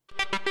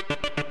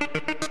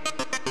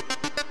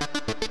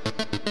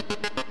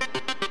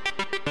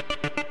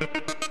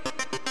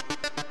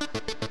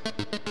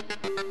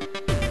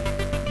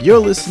You're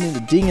listening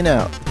to Dinging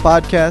Out, a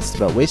podcast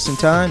about wasting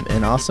time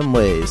in awesome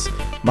ways.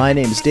 My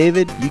name is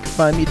David. You can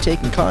find me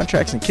taking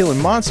contracts and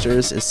killing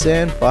monsters as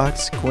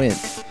Sandbox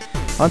Quint.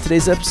 On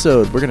today's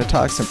episode, we're going to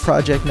talk some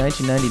Project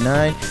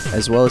 1999,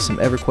 as well as some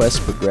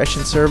EverQuest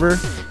progression server,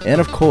 and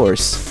of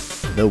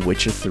course, The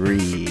Witcher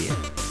 3.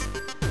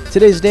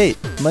 Today's date,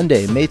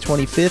 Monday, May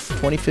 25th,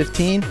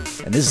 2015,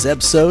 and this is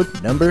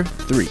episode number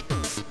 3.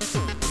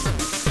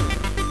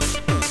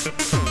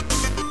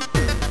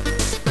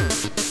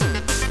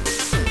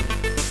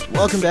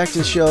 Welcome back to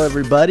the show,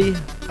 everybody.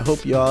 I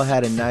hope you all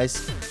had a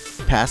nice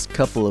past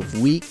couple of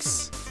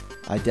weeks.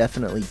 I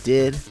definitely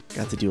did.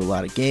 Got to do a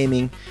lot of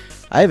gaming.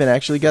 I even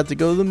actually got to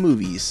go to the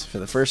movies for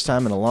the first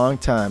time in a long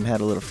time.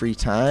 Had a little free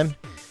time.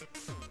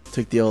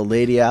 Took the old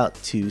lady out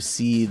to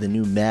see the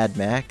new Mad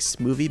Max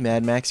movie,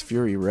 Mad Max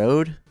Fury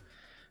Road.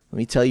 Let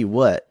me tell you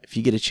what, if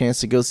you get a chance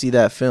to go see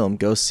that film,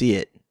 go see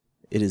it.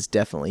 It is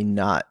definitely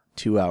not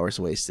 2 hours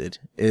wasted.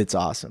 It's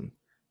awesome.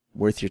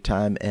 Worth your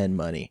time and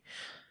money.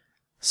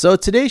 So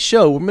today's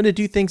show, we're going to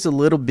do things a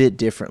little bit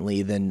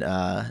differently than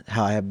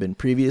how I have been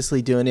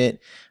previously doing it.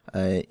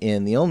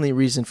 And the only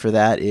reason for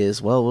that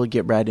is, well, we'll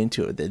get right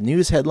into it. The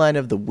news headline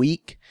of the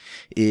week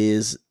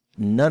is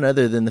none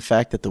other than the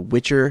fact that The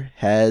Witcher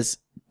has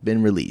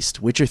been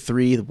released. Witcher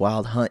 3, The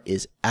Wild Hunt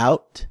is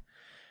out.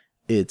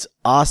 It's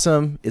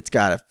awesome. It's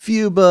got a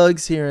few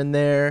bugs here and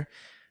there.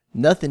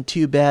 Nothing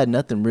too bad.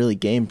 Nothing really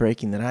game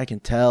breaking that I can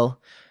tell.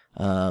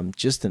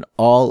 Just an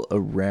all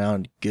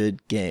around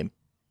good game.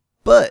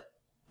 But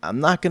I'm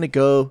not going to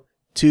go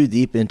too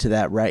deep into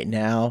that right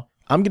now.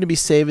 I'm going to be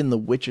saving the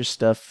Witcher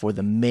stuff for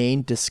the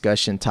main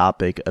discussion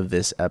topic of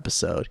this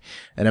episode.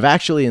 And I've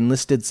actually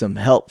enlisted some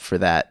help for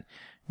that.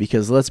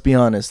 Because let's be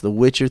honest, The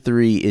Witcher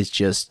 3 is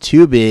just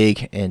too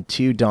big and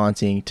too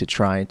daunting to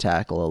try and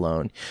tackle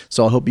alone.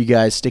 So I hope you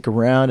guys stick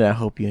around and I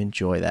hope you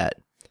enjoy that.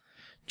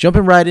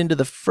 Jumping right into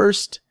the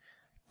first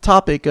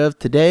topic of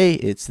today,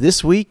 it's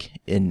This Week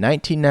in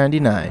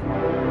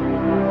 1999.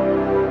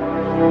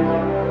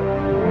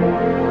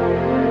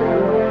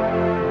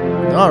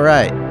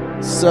 Alright,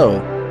 so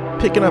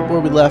picking up where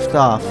we left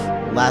off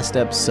last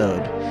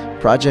episode,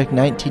 Project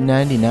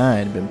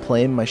 1999. I've been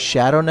playing my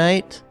Shadow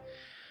Knight.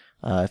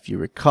 If you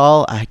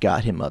recall, I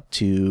got him up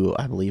to,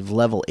 I believe,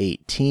 level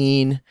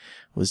 18,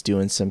 was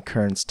doing some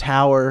Kern's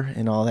Tower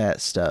and all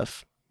that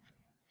stuff.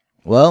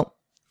 Well,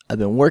 I've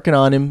been working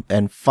on him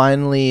and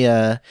finally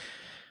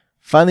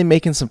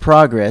making some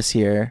progress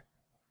here.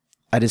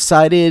 I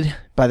decided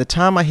by the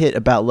time I hit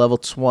about level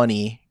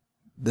 20,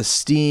 the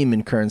steam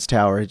in Kern's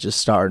Tower had just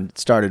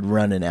started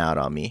running out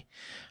on me.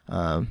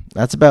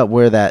 That's about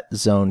where that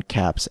zone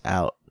caps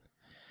out.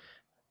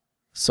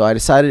 So I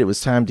decided it was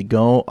time to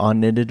go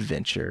on an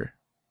adventure.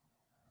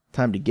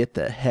 Time to get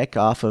the heck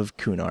off of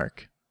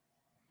Kunark.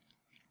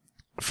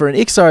 For an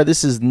Ixar,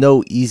 this is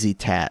no easy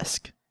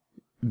task.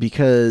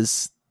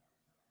 Because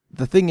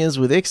the thing is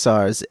with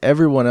Ixars,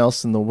 everyone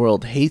else in the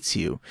world hates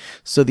you.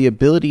 So the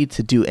ability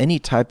to do any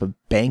type of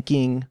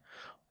banking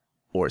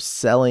or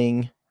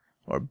selling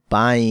or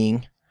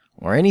buying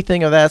or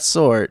anything of that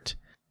sort,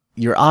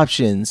 your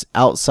options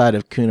outside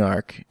of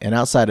Kunark and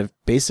outside of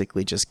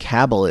basically just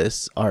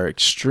Cabalus are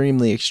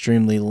extremely,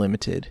 extremely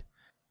limited.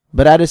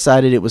 But I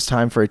decided it was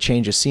time for a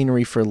change of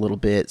scenery for a little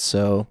bit,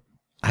 so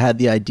I had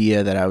the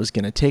idea that I was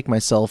going to take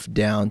myself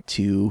down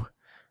to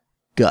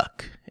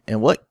Guk. And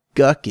what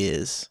Guk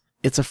is,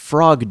 it's a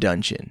frog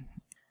dungeon.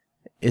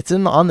 It's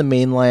on the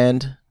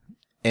mainland,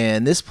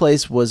 and this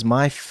place was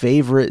my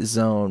favorite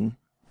zone.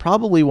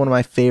 Probably one of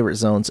my favorite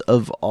zones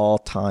of all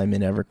time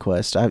in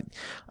EverQuest.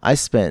 I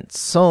spent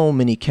so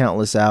many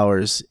countless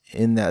hours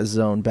in that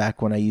zone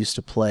back when I used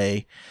to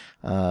play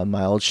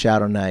my old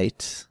Shadow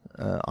Knight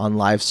on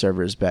live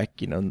servers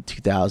back, in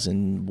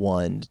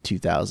 2001 to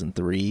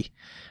 2003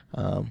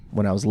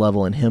 when I was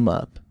leveling him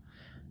up.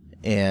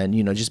 And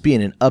just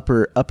being in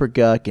upper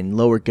Guk and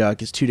lower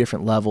Guk is two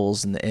different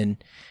levels,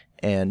 and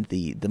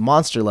the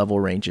monster level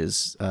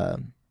ranges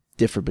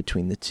differ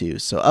between the two.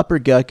 So Upper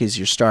Guk is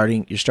your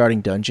starting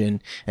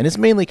dungeon, and it's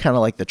mainly kind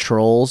of like the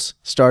Trolls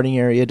starting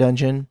area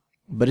dungeon,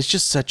 but it's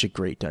just such a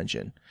great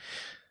dungeon.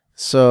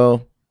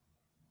 So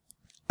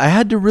I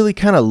had to really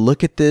kind of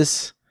look at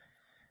this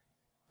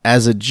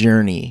as a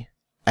journey.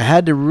 I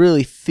had to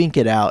really think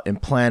it out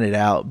and plan it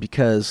out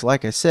because,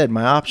 like I said,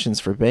 my options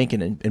for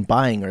banking and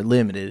buying are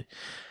limited.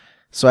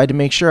 So I had to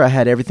make sure I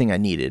had everything I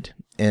needed,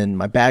 and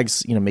my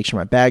bags, make sure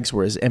my bags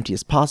were as empty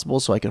as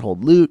possible so I could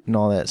hold loot and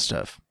all that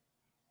stuff.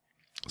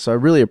 So I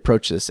really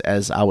approached this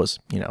as I was,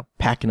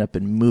 packing up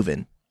and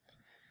moving,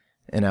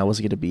 and I was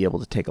going to be able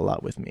to take a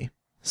lot with me.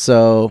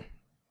 So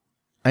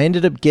I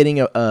ended up getting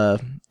a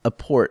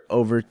port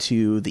over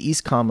to the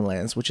East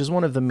Commonlands, which is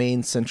one of the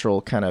main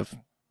central kind of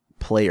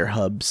player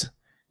hubs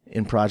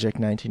in Project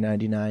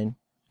 1999.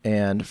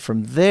 And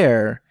from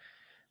there,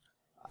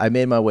 I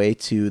made my way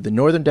to the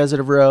northern desert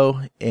of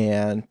Ro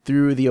and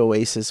through the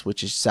Oasis,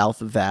 which is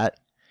south of that.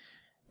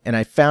 And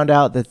I found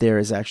out that there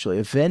is actually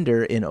a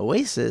vendor in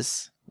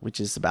Oasis, which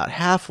is about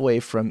halfway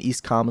from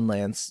East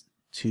Commonlands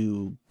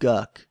to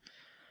Guk,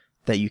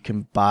 that you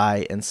can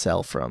buy and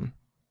sell from.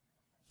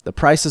 The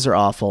prices are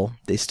awful.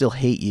 They still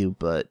hate you,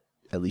 but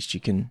at least you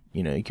can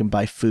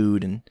buy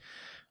food, and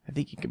I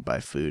think you can buy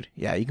food.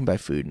 Yeah, you can buy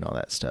food and all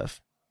that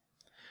stuff.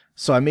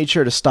 So I made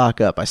sure to stock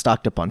up. I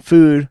stocked up on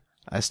food.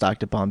 I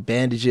stocked up on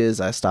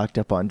bandages. I stocked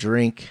up on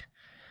drink,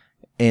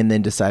 and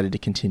then decided to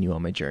continue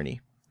on my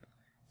journey.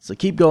 So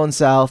keep going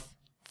south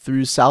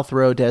through South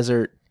Row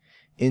Desert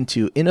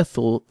into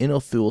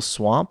Inothul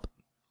Swamp,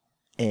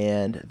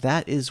 and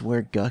that is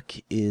where Guk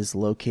is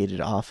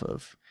located off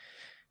of.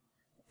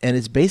 And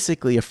it's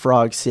basically a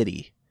frog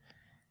city.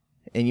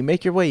 And you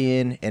make your way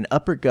in, and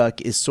Upper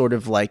Guk is sort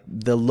of like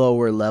the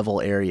lower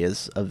level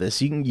areas of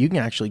this. You can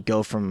actually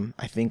go from,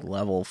 I think,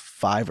 level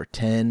 5 or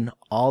 10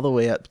 all the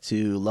way up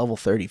to level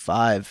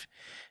 35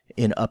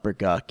 in Upper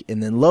Guk.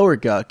 And then Lower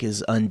Guk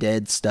is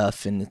undead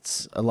stuff, and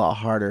it's a lot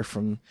harder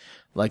from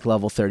like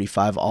level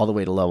 35 all the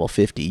way to level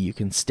 50. You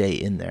can stay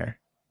in there.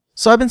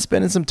 So I've been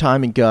spending some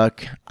time in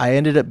Guk. I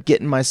ended up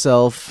getting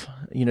myself,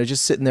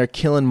 just sitting there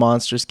killing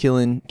monsters,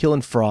 killing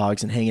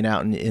frogs, and hanging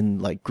out in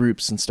like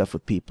groups and stuff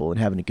with people and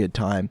having a good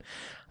time.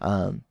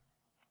 I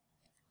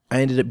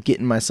ended up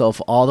getting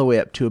myself all the way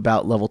up to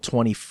about level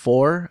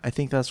 24. I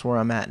think that's where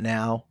I'm at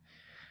now.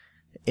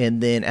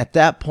 And then at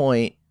that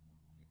point,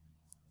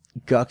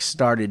 Guk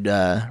started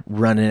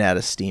running out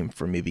of steam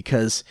for me,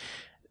 because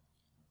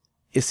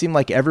it seemed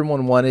like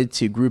everyone wanted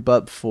to group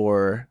up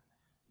for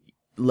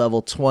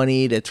level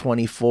 20 to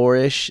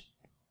 24-ish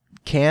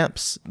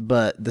camps,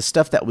 but the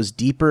stuff that was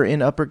deeper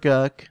in Upper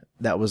Guk,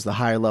 that was the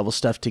higher level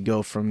stuff to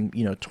go from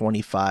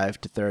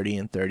 25 to 30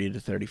 and 30 to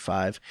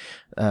 35.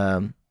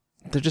 There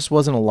just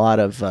wasn't a lot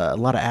of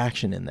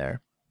action in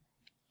there.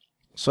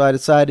 So I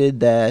decided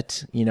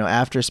that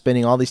after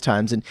spending all these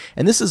times, and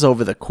this is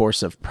over the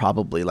course of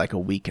probably like a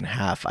week and a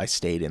half, I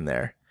stayed in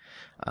there.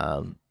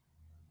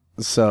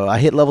 So I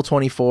hit level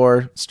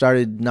 24,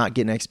 started not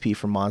getting XP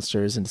from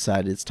monsters, and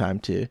decided it's time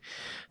to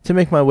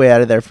make my way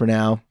out of there for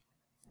now.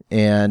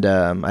 And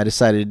I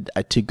decided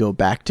to go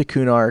back to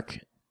Kunark,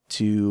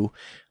 to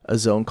a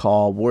zone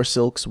called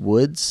Warsilk's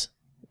Woods,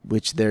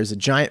 which there's a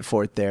giant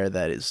fort there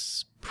that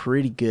is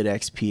pretty good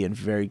XP and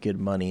very good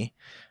money.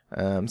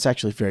 It's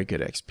actually very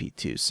good XP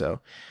too. So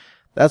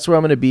that's where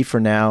I'm going to be for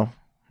now.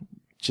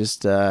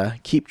 Just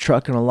keep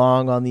trucking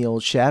along on the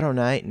old Shadow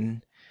Knight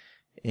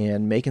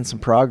and making some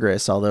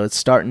progress, although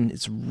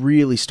it's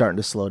really starting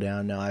to slow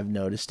down now. I've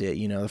noticed it.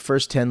 The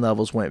first 10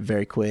 levels went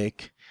very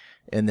quick,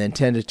 and then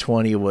 10 to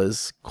 20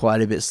 was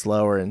quite a bit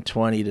slower, and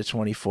 20 to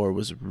 24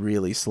 was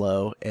really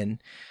slow,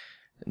 and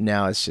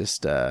now it's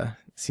just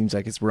seems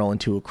like it's rolling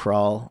to a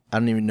crawl. I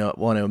don't even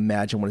want to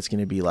imagine what it's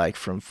going to be like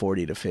from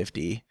 40 to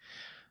 50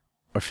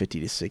 or 50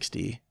 to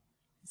 60.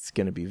 It's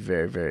going to be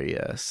very, very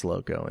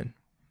slow going,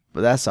 but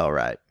that's all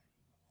right.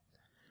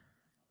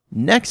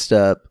 Next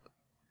up,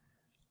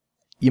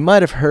 you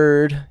might have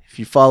heard, if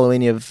you follow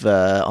any of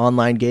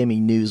online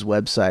gaming news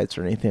websites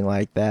or anything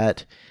like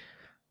that,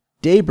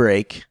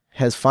 Daybreak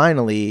has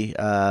finally,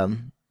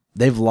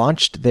 they've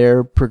launched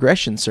their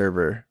progression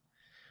server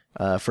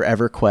for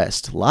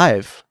EverQuest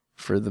live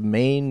for the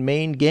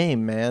main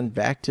game, man,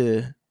 back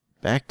to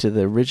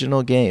the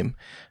original game.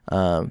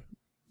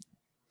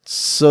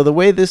 So the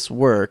way this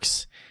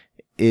works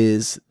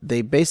is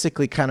they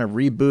basically kind of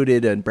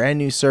rebooted a brand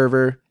new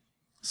server,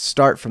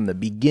 start from the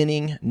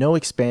beginning, no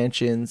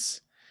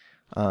expansions.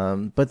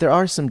 But there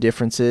are some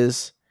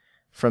differences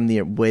from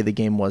the way the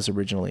game was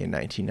originally in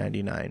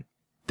 1999.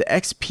 The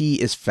XP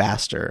is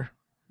faster.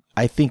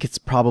 I think it's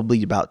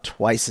probably about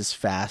twice as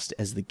fast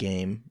as the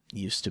game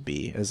used to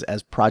be,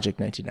 as Project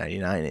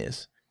 1999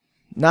 is.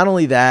 Not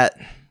only that,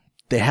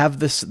 they have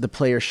the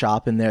player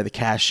shop in there, the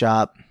cash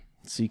shop,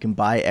 so you can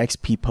buy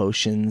XP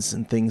potions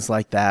and things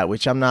like that,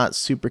 which I'm not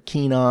super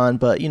keen on,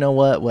 but you know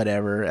what?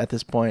 Whatever. At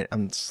this point,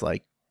 I'm just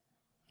like,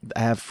 I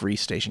have free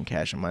station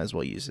cash, I might as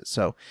well use it.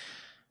 So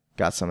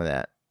got some of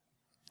that.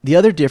 The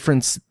other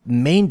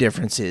main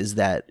difference is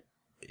that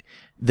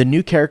the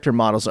new character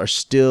models are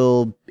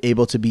still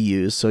able to be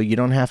used, so you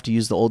don't have to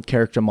use the old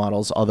character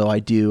models, although I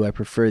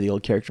prefer the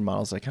old character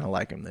models. I kind of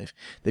like them.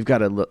 They've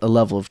got a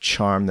level of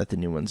charm that the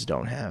new ones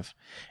don't have.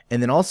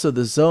 And then also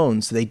the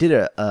zones, they did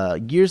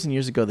years and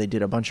years ago, they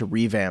did a bunch of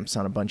revamps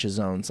on a bunch of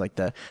zones, like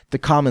the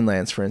Common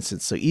Lands, for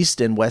instance. So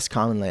East and West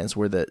Common Lands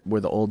were the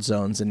old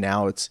zones, and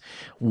now it's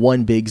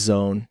one big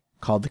zone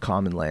called the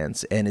Common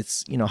Lands, and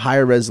it's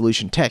higher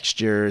resolution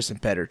textures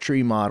and better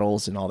tree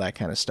models and all that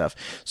kind of stuff.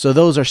 So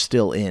those are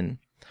still in.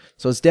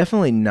 So it's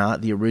definitely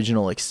not the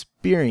original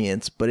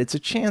experience, but it's a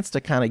chance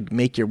to kind of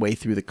make your way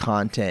through the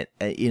content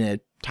in a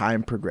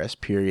time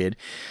progressed period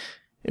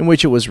in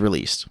which it was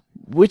released,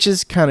 which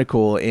is kind of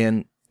cool.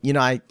 And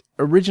I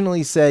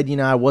originally said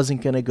I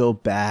wasn't going to go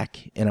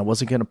back and I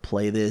wasn't going to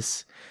play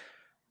this,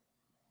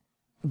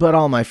 but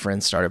all my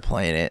friends started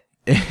playing it.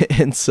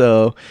 And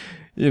so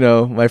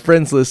My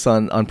friends list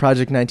on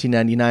Project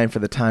 1999 for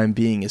the time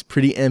being is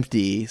pretty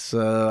empty,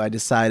 so I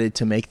decided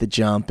to make the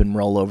jump and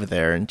roll over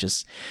there and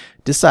just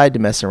decide to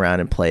mess around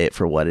and play it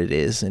for what it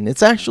is, and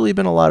it's actually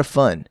been a lot of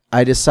fun.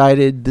 I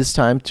decided this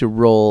time to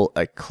roll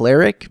a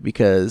cleric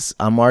because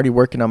I'm already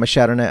working on my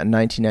Shadow Knight in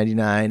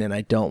 1999, and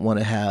I don't want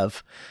to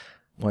have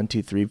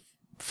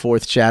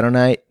 4th Shadow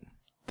Knight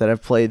that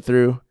I've played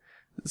through.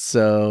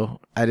 So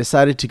I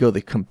decided to go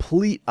the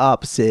complete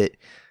opposite,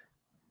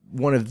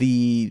 one of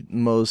the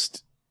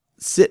most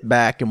sit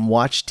back and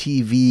watch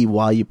TV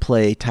while you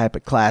play type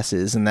of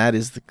classes, and that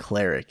is the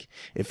cleric.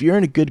 If you're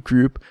in a good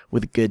group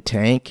with a good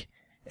tank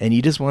and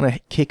you just want to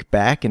kick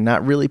back and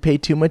not really pay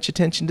too much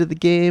attention to the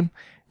game,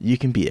 you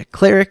can be a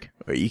cleric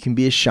or you can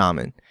be a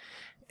shaman.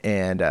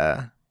 And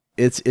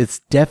it's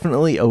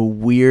definitely a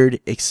weird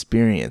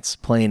experience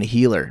playing a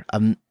healer.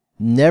 I've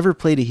never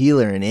played a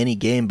healer in any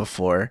game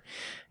before.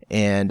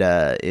 And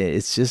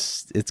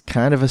it's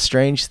kind of a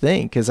strange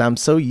thing because I'm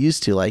so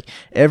used to, like,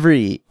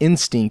 every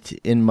instinct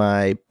in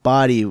my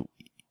body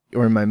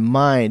or in my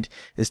mind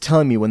is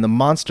telling me when the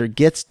monster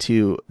gets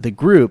to the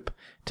group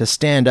to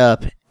stand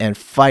up and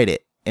fight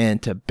it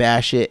and to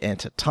bash it and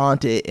to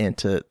taunt it and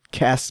to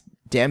cast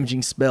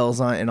damaging spells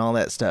on it and all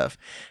that stuff.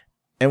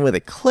 And with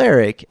a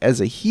cleric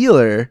as a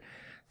healer,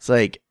 it's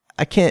like,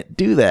 I can't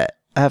do that.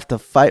 I have to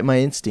fight my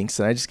instincts,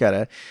 and I just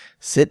gotta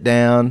sit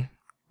down.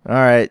 All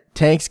right,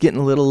 tank's getting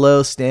a little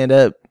low, stand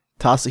up,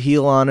 toss a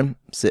heal on him,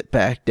 sit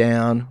back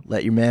down,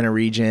 let your mana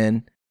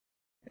regen.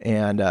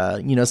 And,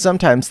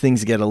 sometimes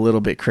things get a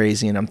little bit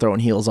crazy and I'm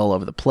throwing heals all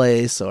over the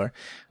place, or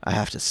I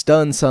have to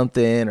stun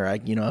something, or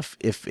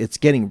if it's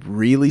getting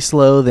really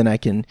slow, then I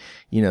can,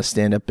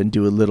 stand up and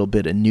do a little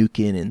bit of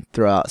nuking and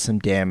throw out some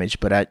damage.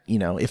 But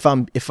if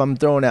I'm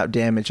throwing out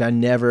damage, I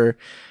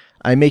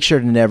make sure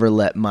to never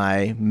let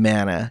my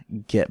mana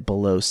get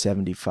below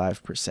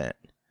 75%.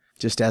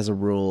 Just as a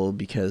rule,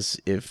 because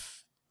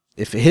if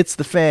it hits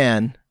the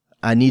fan,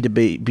 I need to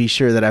be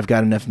sure that I've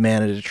got enough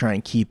mana to try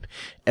and keep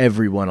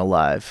everyone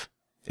alive.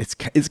 It's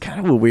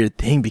kind of a weird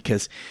thing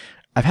because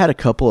I've had a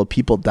couple of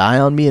people die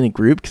on me in a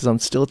group because I'm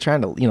still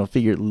trying to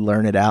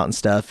learn it out and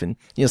stuff. And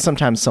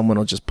sometimes someone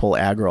will just pull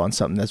aggro on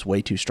something that's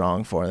way too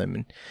strong for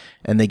them,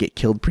 and they get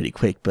killed pretty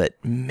quick. But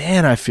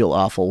man, I feel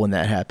awful when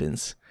that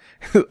happens.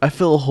 I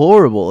feel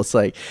horrible. It's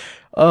like,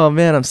 oh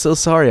man, I'm so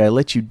sorry I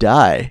let you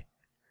die.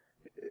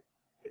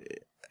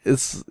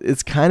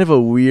 It's kind of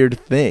a weird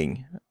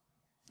thing.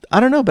 I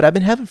don't know, but I've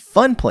been having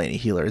fun playing a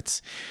healer.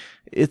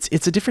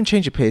 It's a different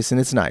change of pace,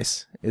 and it's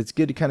nice. It's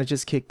good to kind of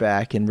just kick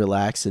back and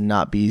relax and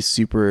not be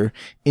super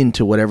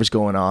into whatever's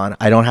going on.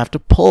 I don't have to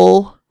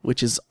pull,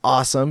 which is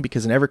awesome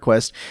because in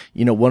EverQuest,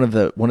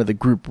 one of the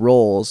group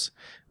roles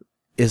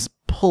is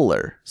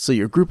puller. So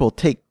your group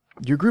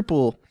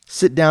will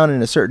sit down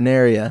in a certain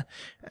area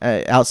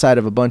outside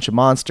of a bunch of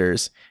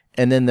monsters.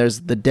 And then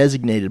there's the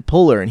designated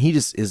puller, and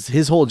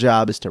his whole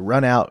job is to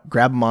run out,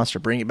 grab a monster,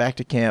 bring it back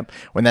to camp.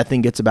 When that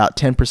thing gets about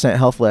 10%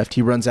 health left,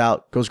 he runs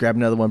out, goes grab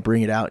another one,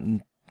 bring it out,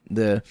 and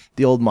the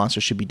old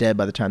monster should be dead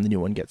by the time the new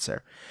one gets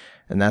there.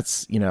 And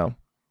that's,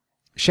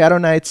 Shadow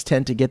Knights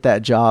tend to get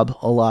that job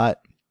a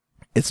lot.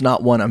 It's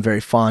not one I'm very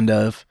fond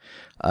of.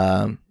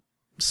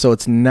 So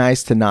it's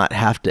nice to not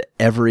have to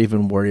ever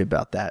even worry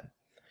about that.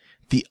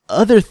 The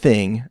other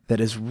thing that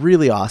is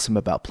really awesome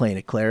about playing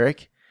a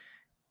cleric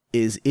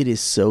is it is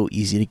so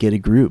easy to get a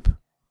group.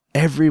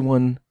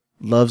 Everyone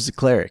loves a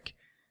cleric.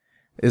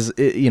 On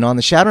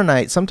the Shadow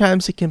Knight,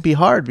 sometimes it can be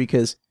hard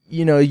because,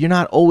 you're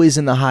not always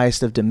in the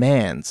highest of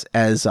demands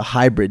as a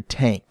hybrid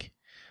tank.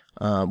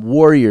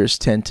 Warriors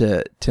tend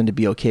to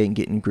be okay in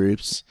getting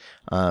groups.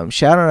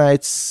 Shadow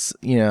Knights,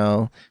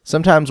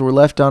 sometimes we're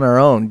left on our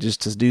own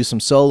just to do some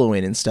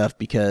soloing and stuff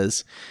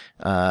because,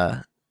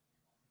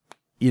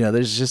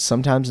 there's just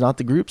sometimes not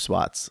the group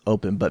spots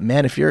open. But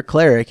man, if you're a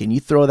cleric and you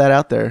throw that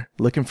out there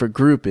looking for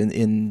group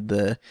in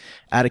the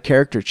out of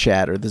character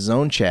chat or the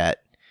zone chat,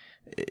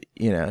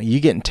 you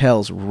getting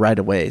tells right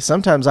away.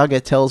 Sometimes I'll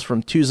get tells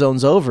from 2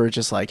 zones over,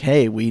 just like,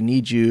 hey, we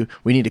need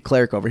a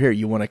cleric over here.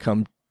 You want to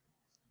come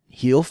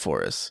heal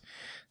for us?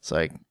 It's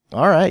like,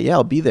 all right, yeah,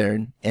 I'll be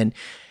there. And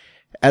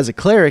as a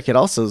cleric, it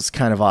also is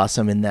kind of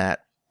awesome in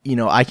that,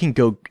 I can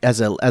go as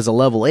a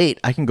level 8,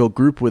 I can go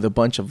group with a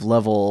bunch of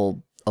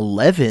level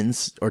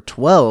 11s or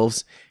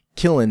 12s,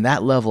 killing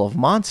that level of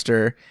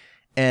monster,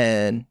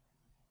 and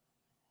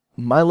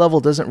my level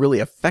doesn't really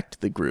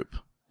affect the group.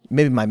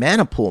 Maybe my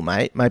mana pool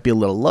might be a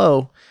little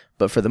low,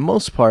 but for the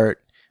most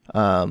part,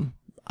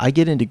 I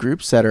get into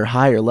groups that are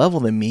higher level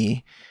than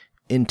me,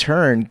 in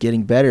turn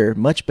getting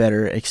much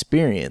better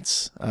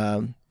experience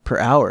per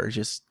hour,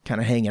 just kind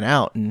of hanging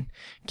out and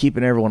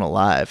keeping everyone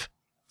alive.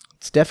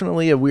 It's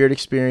definitely a weird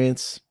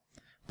experience,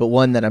 but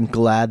one that I'm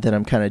glad that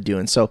I'm kind of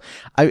doing. So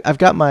I've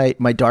got my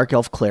Dark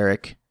Elf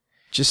Cleric.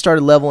 Just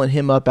started leveling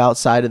him up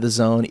outside of the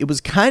zone. It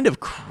was kind of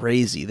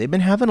crazy. They've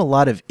been having a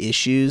lot of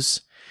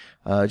issues.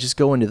 Just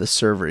go into the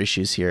server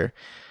issues here.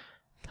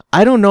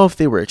 I don't know if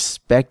they were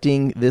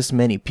expecting this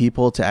many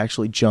people to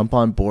actually jump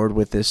on board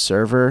with this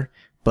server,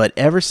 But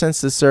ever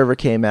since the server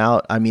came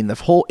out, I mean, the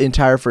whole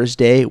entire first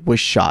day was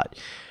shot.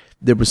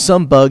 There was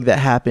some bug that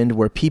happened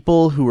where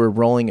people who were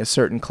rolling a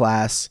certain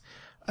class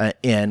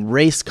and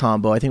race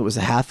combo, I think it was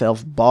a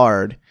half-elf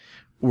bard,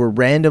 were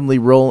randomly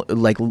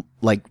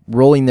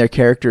rolling their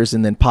characters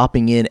and then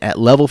popping in at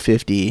level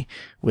 50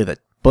 with a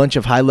bunch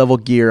of high-level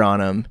gear on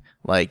them,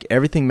 like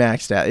everything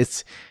maxed out.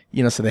 It's,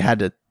 so they had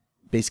to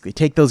basically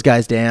take those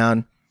guys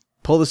down,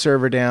 pull the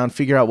server down,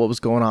 figure out what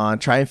was going on,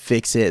 try and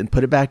fix it, and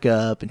put it back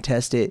up and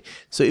test it.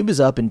 So it was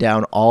up and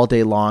down all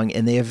day long,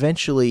 and they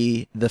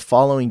eventually, the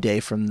following day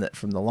from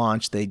the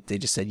launch, they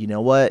just said, you know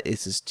what,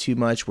 this is too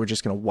much. We're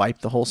just going to wipe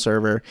the whole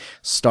server,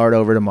 start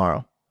over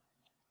tomorrow.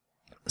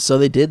 So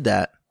they did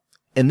that.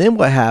 And then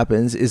what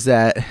happens is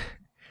that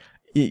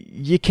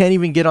you can't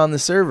even get on the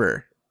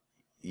server.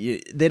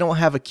 They don't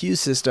have a queue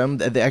system.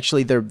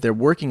 They're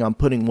working on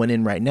putting one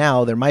in right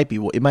now. It might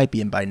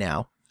be in by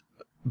now.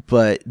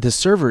 But the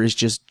server is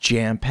just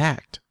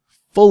jam-packed,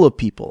 full of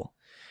people.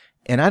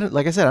 And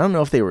like I said, I don't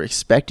know if they were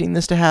expecting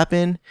this to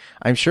happen.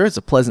 I'm sure it's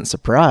a pleasant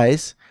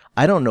surprise.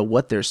 I don't know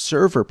what their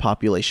server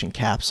population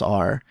caps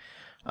are.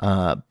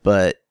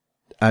 But,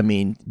 I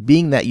mean,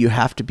 being that you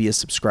have to be a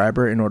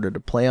subscriber in order to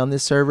play on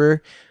this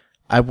server,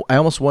 I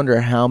almost wonder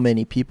how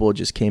many people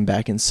just came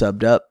back and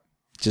subbed up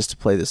just to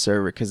play the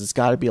server, because it's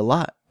got to be a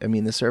lot. I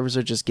mean, the servers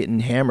are just getting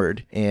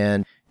hammered,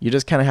 and you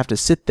just kind of have to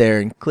sit there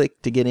and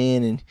click to get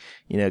in,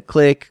 and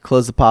click,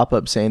 close the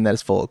pop-up saying that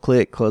it's full,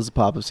 click, close the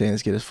pop-up saying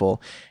it's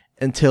full,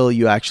 until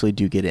you actually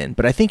do get in.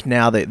 But I think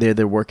now that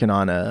they're working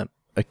on a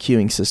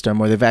queuing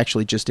system, or they've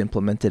actually just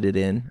implemented it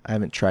in. I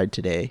haven't tried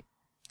today,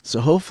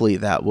 so hopefully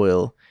that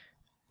will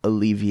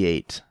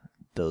alleviate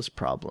those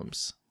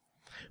problems.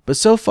 But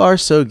so far,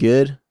 so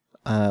good.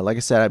 Like I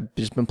said, I've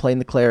just been playing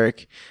the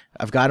cleric.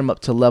 I've got him up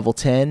to level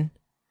 10.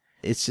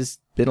 It's just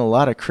been a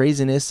lot of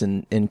craziness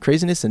and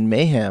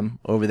mayhem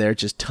over there.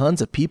 Just tons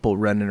of people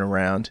running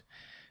around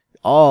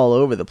all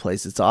over the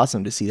place. It's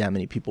awesome to see that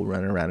many people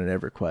running around in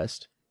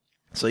EverQuest.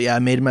 So yeah, I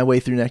made my way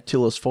through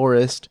Noctilos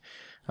Forest.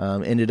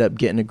 Ended up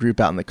getting a group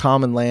out in the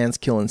Common Lands,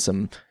 killing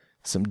some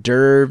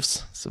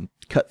dervs, some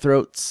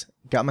cutthroats.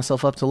 Got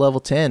myself up to level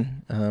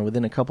 10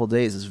 within a couple of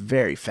days. It's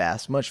very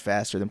fast, much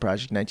faster than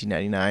Project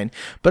 1999,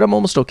 but I'm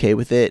almost okay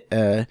with it.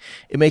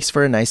 It makes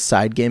for a nice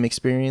side game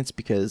experience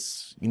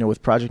because,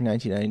 with Project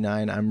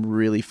 1999, I'm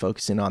really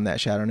focusing on that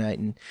Shadow Knight,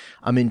 and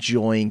I'm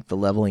enjoying the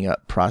leveling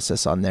up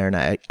process on there, and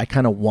I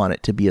kind of want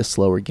it to be a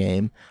slower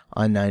game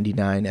on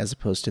 99 as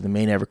opposed to the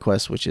main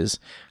EverQuest, which is,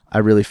 I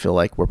really feel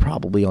like we're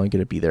probably only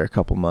going to be there a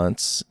couple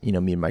months, me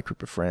and my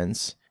group of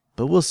friends,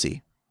 but we'll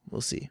see.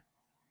 We'll see.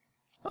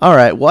 All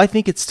right, well, I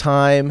think it's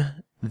time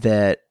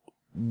that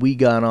we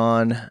got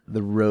on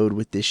the road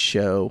with this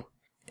show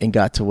and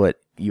got to what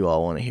you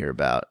all want to hear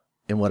about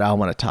and what I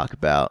want to talk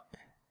about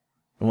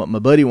and what my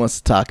buddy wants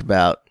to talk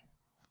about,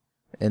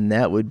 and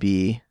that would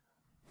be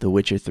The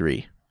Witcher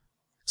 3.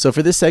 So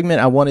for this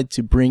segment, I wanted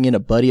to bring in a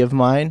buddy of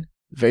mine,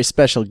 a very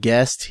special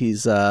guest.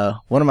 He's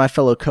one of my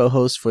fellow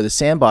co-hosts for the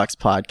Sandbox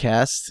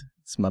podcast.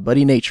 It's my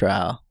buddy Nate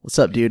Trial. What's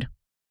up, dude?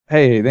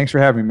 Hey, thanks for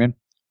having me, man.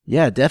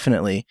 Yeah,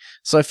 definitely.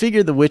 So I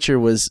figured The Witcher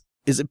is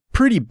a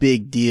pretty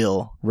big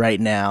deal right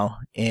now,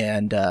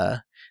 and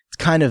it's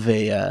kind of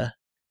a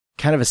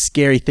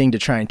scary thing to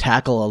try and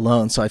tackle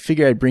alone. So I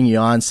figured I'd bring you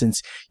on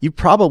since you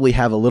probably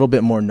have a little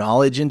bit more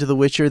knowledge into The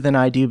Witcher than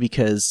I do,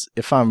 because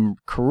if I'm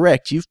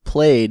correct, you've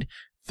played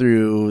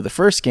through the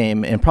first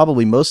game and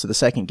probably most of the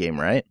second game,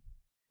 right?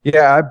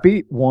 Yeah, I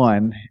beat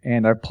 1,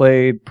 and I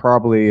played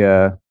probably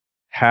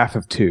half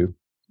of 2.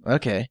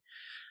 Okay,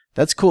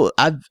 that's cool.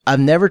 I've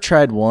never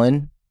tried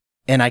 1.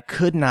 And I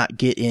could not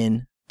get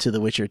in to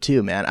The Witcher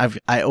 2, man.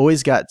 I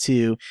always got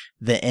to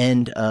the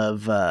end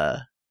of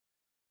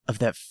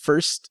that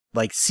first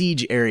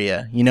siege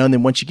area, and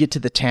then once you get to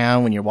the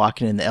town when you're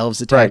walking and the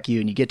elves attack you,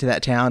 and you get to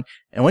that town,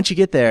 and once you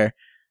get there,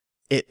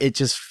 it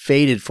just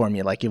faded for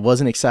me. It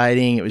wasn't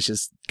exciting. It was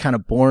just kind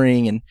of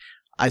boring, and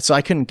so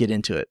I couldn't get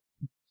into it.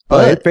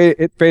 But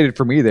it faded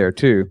for me there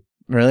too.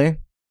 Really?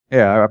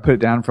 Yeah, I put it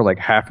down for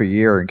half a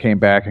year and came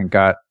back and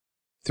got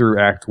through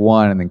Act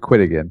 1 and then quit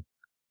again.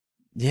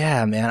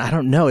 Yeah, man, I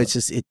don't know. It's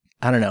just,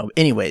 I don't know.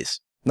 Anyways,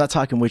 I'm not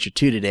talking Witcher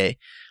 2 today. I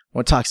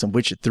want to talk some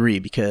Witcher 3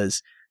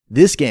 because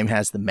this game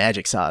has the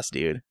magic sauce,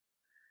 dude.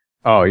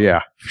 Oh,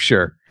 yeah, for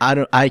sure.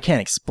 I can't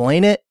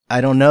explain it.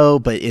 I don't know,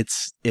 but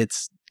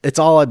it's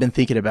all I've been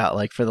thinking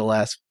about, for the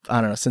last,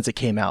 I don't know, since it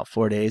came out,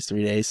 4 days,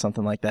 3 days,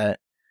 something like that.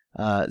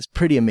 It's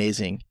pretty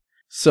amazing.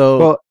 So,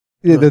 well,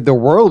 the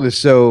world is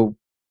so,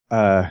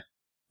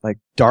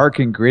 dark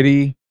and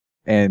gritty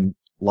and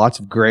lots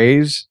of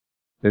grays.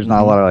 There's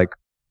not a lot of,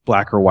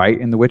 black or white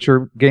in the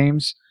Witcher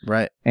games.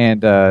 Right.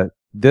 And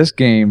this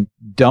game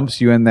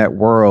dumps you in that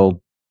world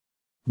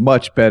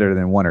much better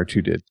than 1 or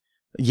 2 did.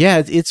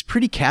 Yeah, it's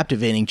pretty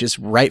captivating just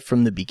right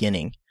from the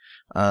beginning.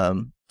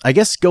 I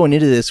guess going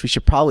into this, we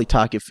should probably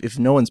talk, if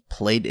no one's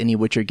played any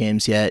Witcher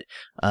games yet,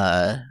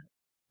 I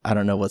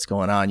don't know what's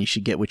going on. You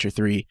should get Witcher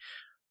 3.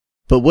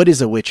 But what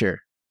is a Witcher?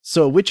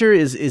 So a Witcher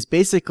is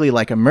basically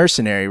like a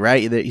mercenary,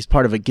 right? He's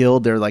part of a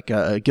guild. They're like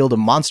a guild of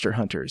monster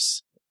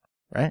hunters.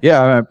 right?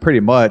 Yeah, pretty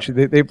much.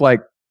 They've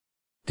like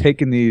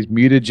taken these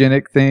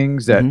mutagenic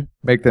things that Mhm.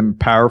 make them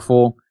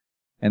powerful,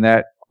 and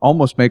that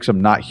almost makes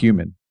them not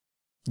human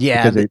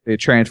Yeah, because they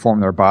transform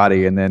their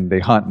body and then they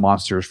hunt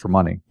monsters for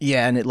money.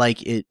 yeah, and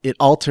it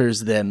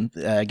alters them.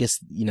 I guess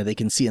they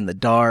can see in the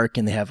dark,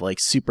 and they have like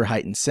super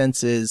heightened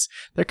senses.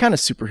 They're kind of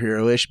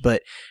superhero-ish,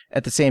 but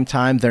at the same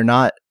time, they're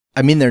not.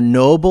 I mean, they're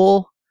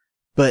noble,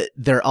 but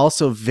they're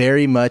also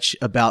very much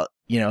about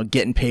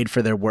getting paid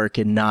for their work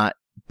and not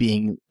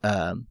being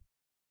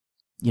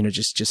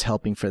just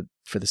helping for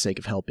the sake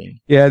of helping.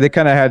 Yeah, they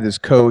kind of have this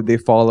code they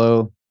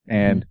follow,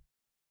 and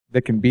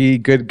they can be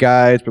good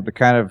guys, but they're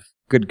kind of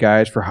good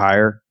guys for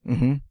hire.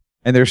 Mm-hmm.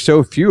 And there's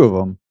so few of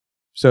them,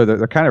 so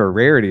they're kind of a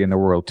rarity in the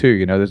world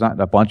too. There's not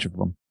a bunch of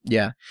them.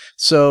 Yeah.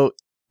 So,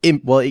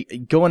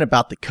 going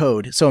about the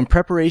code. So, in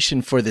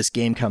preparation for this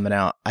game coming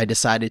out, I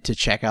decided to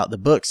check out the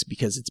books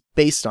because it's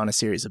based on a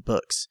series of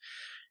books.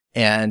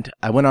 And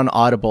I went on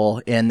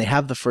Audible, and they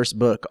have the first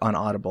book on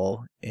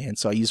Audible. And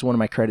so I used one of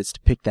my credits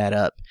to pick that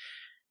up.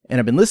 And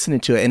I've been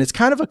listening to it, and it's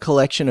kind of a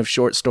collection of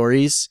short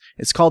stories.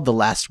 It's called The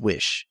Last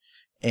Wish.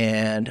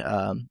 And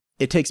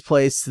it takes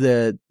place,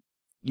 I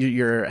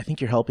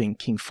think you're helping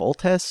King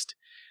Foltest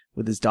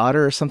with his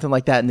daughter or something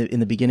like that in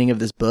the beginning of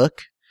this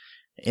book.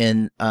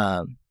 And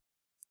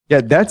yeah,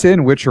 that's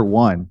in Witcher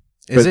 1.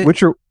 Is it?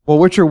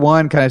 Witcher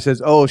 1 kind of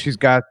says, oh, she's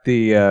got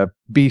the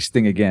beast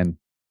thing again.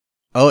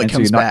 Oh, it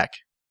comes back.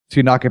 So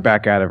you knock it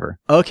back out of her.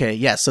 Okay,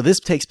 yeah. So this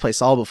takes place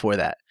all before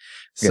that.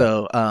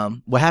 So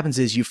what happens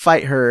is you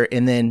fight her,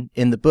 and then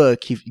in the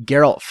book,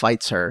 Geralt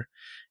fights her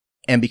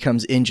and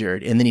becomes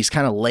injured, and then he's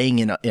kind of laying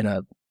in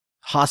a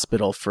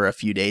hospital for a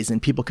few days,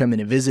 and people come in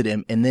and visit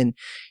him, and then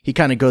he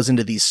kind of goes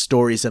into these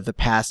stories of the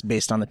past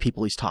based on the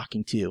people he's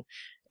talking to,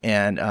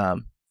 and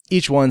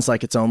each one's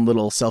like its own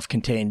little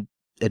self-contained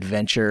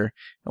adventure.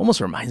 It almost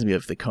reminds me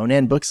of the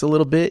Conan books a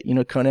little bit.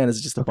 Conan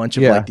is just a bunch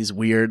of like these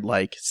weird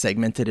like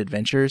segmented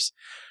adventures.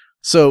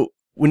 So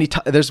when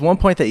there's one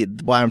point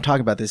why I'm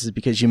talking about this is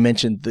because you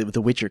mentioned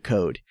the Witcher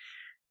code,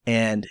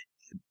 and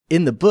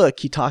in the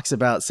book he talks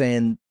about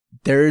saying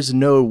there's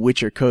no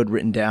Witcher code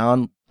written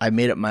down. I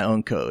made up my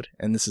own code,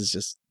 and this is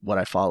just what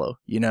I follow.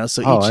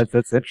 So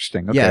that's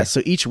interesting. Okay. Yeah,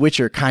 so each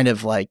Witcher kind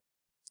of like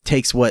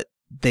takes what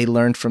they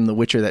learned from the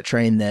Witcher that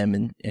trained them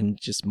and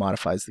just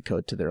modifies the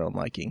code to their own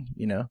liking.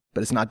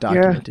 But it's not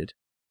documented.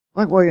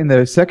 Yeah. Like in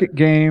the second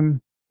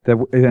game,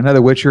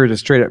 another Witcher is a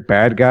straight up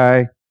bad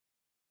guy.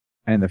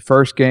 And the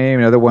first game,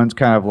 another one's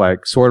kind of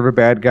like sort of a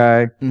bad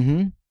guy.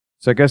 Mm-hmm.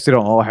 So I guess they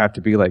don't all have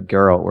to be like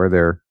Geralt, where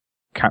they're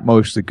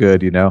mostly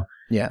good,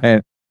 Yeah.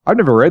 And I've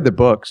never read the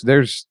books.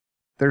 There's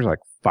like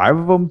 5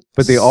 of them,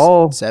 but they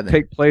all 7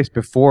 take place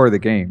before the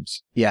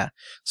games. Yeah.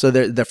 So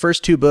the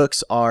first 2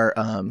 books are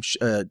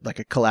like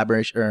a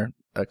collaboration or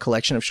a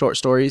collection of short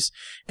stories,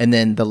 and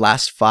then the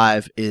last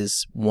 5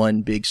 is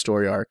one big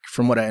story arc,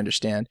 from what I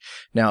understand.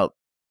 Now,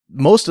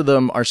 most of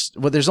them are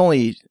there's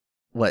only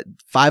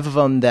 5 of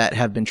them that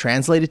have been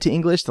translated to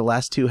English. The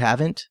last 2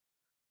 haven't.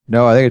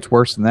 No, I think it's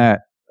worse than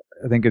that.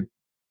 I think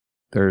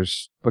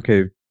there's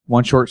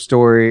one short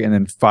story and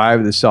then 5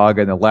 of the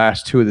saga, and the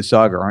last 2 of the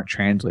saga aren't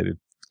translated.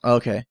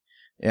 Okay.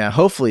 Yeah,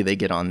 hopefully they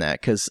get on that,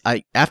 because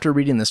after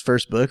reading this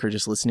first book or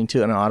just listening to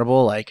it on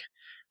Audible, like,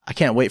 I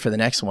can't wait for the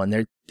next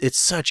one. It's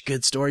such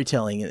good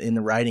storytelling in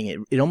the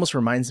writing. It almost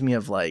reminds me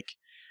of like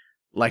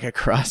a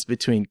cross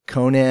between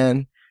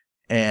Conan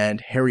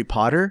and Harry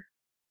Potter.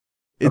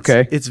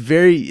 It's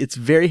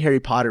very Harry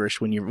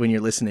Potterish when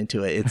you're listening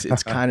to it.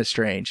 It's kind of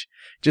strange.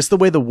 Just the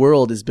way the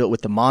world is built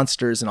with the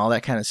monsters and all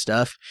that kind of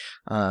stuff.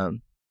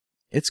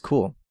 It's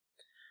cool.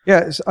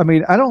 Yeah, I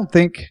mean, I don't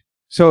think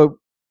so.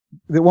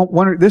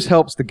 This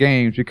helps the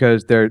games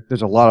because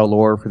there's a lot of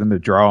lore for them to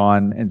draw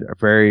on, and a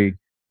very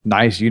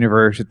nice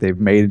universe that they've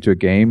made into a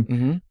game.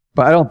 Mm-hmm.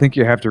 But I don't think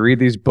you have to read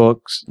these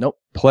books. Nope.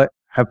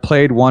 Have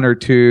played 1 or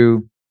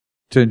 2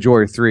 to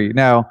enjoy 3.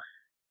 Now,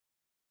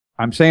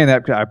 I'm saying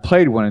that because I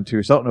played 1 and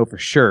 2, so I don't know for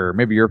sure.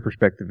 Maybe your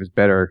perspective is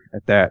better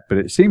at that. But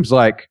it seems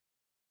like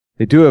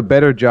they do a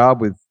better job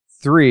with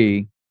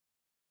 3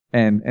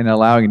 and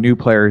allowing new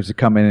players to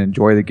come in and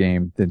enjoy the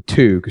game than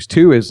 2. Because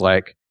 2 is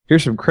like,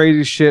 here's some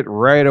crazy shit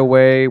right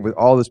away with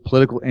all this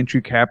political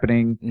intrigue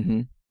happening.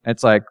 Mm-hmm.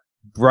 It's like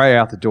right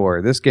out the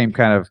door. This game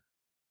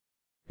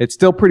it's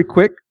still pretty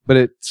quick, but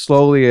it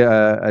slowly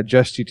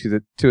adjusts you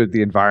to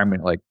the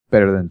environment like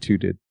better than 2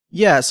 did.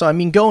 Yeah, so I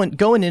mean,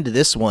 going into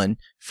this one,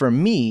 for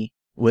me,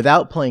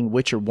 without playing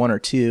Witcher 1 or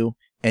 2,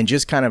 and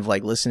just kind of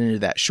like listening to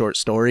that short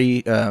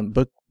story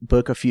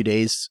book a few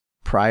days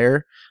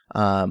prior,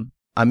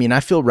 I mean, I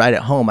feel right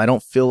at home. I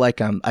don't feel like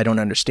I don't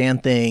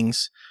understand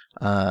things.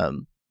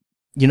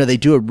 They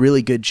do a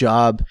really good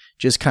job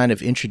just kind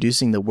of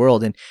introducing the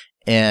world.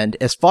 And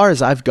as far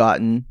as I've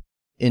gotten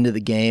into the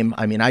game,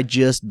 I mean, I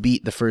just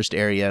beat the first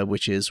area,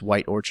 which is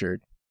White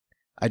Orchard.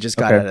 I just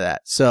got out of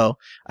that. So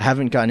I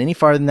haven't gotten any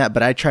farther than that,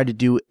 but I tried to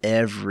do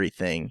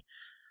everything.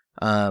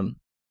 Yeah,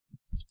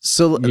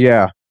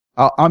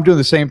 I'm doing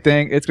the same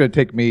thing. It's going to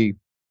take me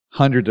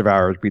hundreds of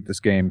hours to beat this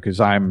game because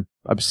I'm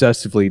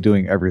obsessively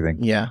doing everything.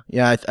 Yeah.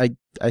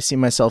 I see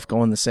myself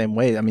going the same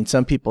way. I mean,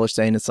 some people are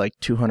saying it's like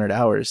 200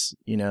 hours,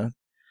 you know.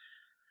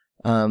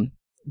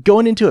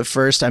 Going into it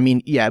first, I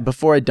mean, yeah,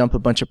 before I dump a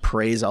bunch of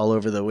praise all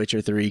over The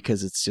Witcher 3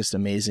 because it's just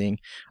amazing,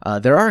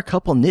 there are a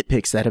couple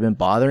nitpicks that have been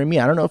bothering me.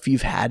 I don't know if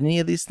you've had any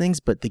of these things,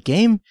 but the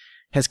game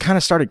has kind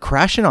of started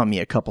crashing on me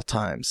a couple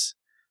times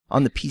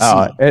on the PC.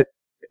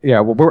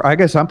 Well, I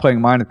guess I'm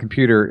playing mine on the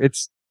computer.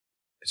 It's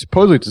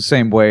supposedly it's the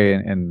same way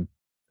in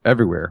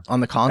everywhere.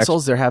 On the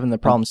consoles, they're having the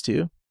problems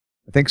too?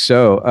 I think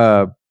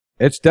so.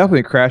 It's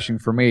definitely crashing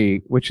for me,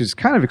 which is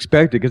kind of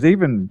expected because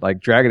even like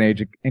Dragon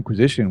Age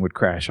Inquisition would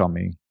crash on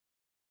me.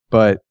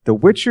 But The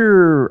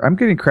Witcher, I'm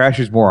getting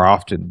crashes more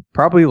often,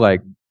 probably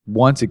like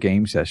once a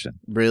game session.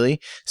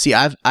 Really? See,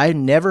 I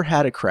never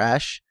had a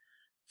crash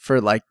for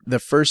like the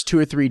first 2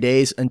 or 3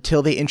 days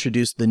until they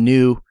introduced the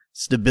new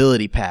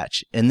stability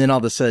patch. And then all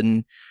of a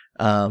sudden,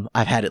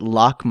 I've had it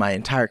lock my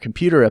entire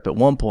computer up at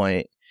one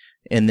point,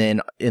 and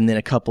then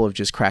a couple of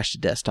just crashed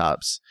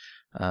desktops.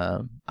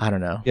 I don't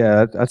know.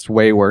 Yeah, that's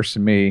way worse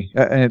than me.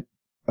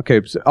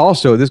 Okay, so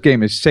also this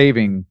game is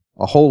saving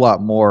a whole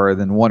lot more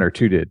than 1 or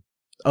 2 did.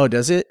 Oh,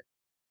 does it?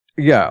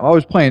 Yeah, I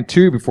was playing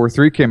 2 before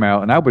 3 came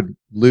out, and I would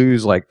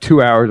lose like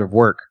 2 hours of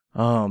work.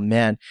 Oh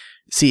man,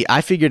 see, I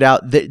figured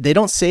out that they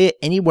don't say it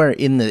anywhere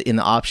in the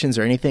options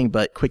or anything,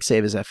 but quick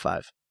save is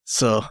F5.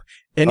 So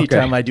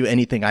anytime I do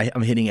anything,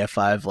 I'm hitting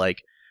F5 like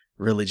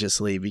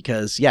religiously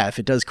because yeah, if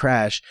it does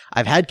crash,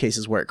 I've had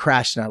cases where it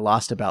crashed and I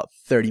lost about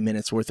 30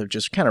 minutes worth of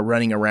just kind of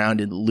running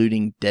around and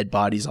looting dead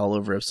bodies all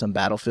over some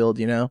battlefield,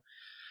 you know.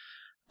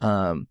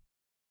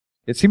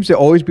 It seems to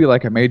always be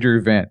like a major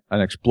event.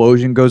 An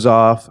explosion goes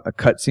off, a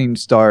cutscene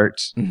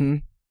starts,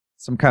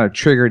 some kind of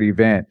triggered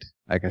event,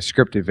 like a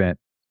script event,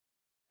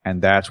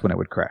 and that's when it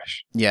would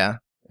crash. Yeah.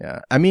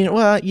 I mean,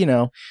 well, you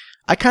know,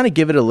 I kind of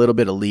give it a little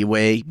bit of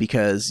leeway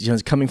because, you know,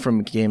 it's coming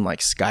from a game like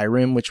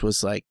Skyrim, which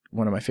was like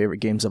one of my favorite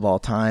games of all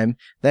time.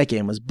 That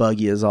game was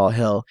buggy as all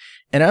hell.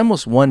 And I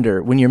almost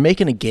wonder, when you're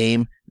making a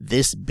game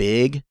this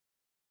big,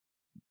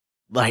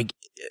 like,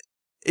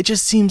 it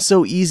just seems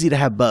so easy to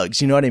have bugs.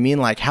 You know what I mean?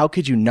 Like, how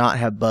could you not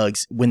have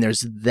bugs when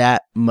there's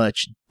that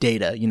much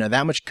data, you know,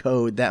 that much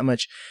code, that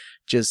much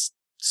just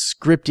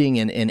scripting,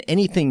 and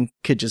anything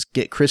could just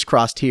get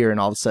crisscrossed here and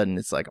all of a sudden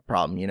it's like a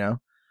problem, you know?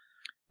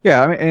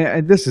 Yeah, I mean,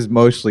 and this is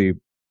mostly,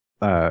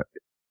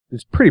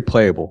 it's pretty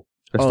playable.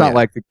 It's not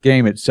like the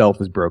game itself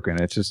is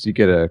broken. It's just you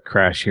get a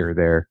crash here or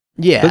there.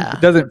 Yeah.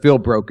 It doesn't feel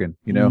broken,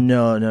 you know?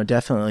 No,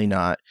 definitely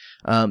not.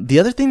 The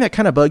other thing that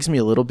kind of bugs me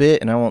a little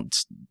bit, and I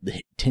won't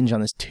tinge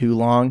on this too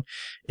long,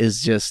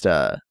 is just,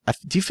 do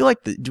you feel like,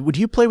 would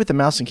you play with the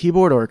mouse and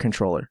keyboard or a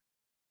controller?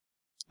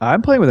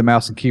 I'm playing with a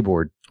mouse and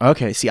keyboard.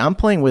 Okay, see, I'm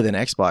playing with an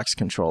Xbox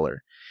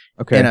controller.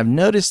 Okay. And I've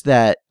noticed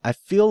that I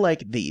feel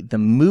like the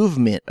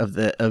movement of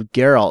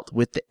Geralt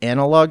with the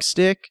analog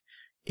stick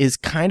is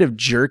kind of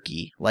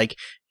jerky. Like,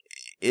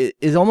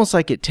 it's almost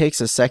like it takes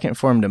a second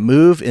for him to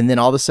move, and then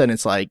all of a sudden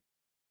it's like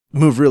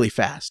move really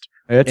fast.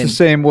 It's the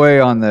same way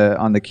on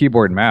the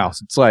keyboard and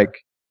mouse. It's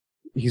like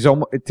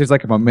there's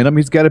like a momentum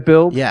he's got to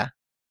build. Yeah.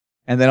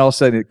 And then all of a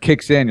sudden it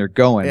kicks in, you're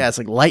going. Yeah, it's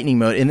like lightning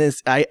mode. And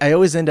I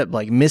always end up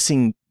like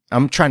missing.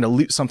 I'm trying to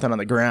loot something on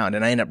the ground,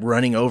 and I end up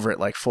running over it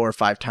like 4 or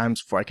 5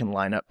 times before I can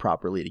line up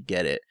properly to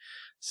get it.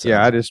 So,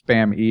 yeah, I just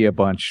spam E a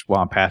bunch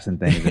while I'm passing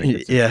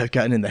things. Yeah, I've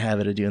gotten in the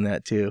habit of doing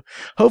that too.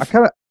 I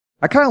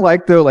kind of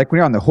like though, like when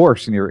you're on the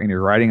horse and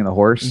you're riding on the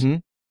horse,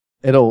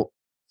 it'll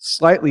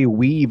slightly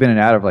weave in and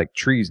out of like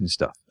trees and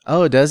stuff.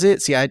 Oh, does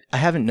it? See, I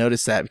haven't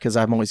noticed that because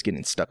I'm always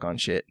getting stuck on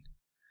shit.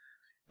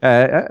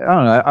 I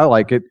don't know. I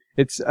like it.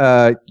 It's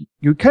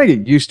you kind of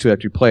get used to it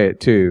after you play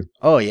it too.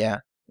 Oh yeah.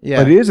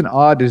 Yeah. But it is an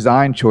odd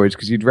design choice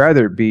because you'd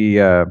rather it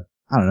be I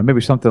don't know, maybe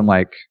something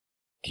like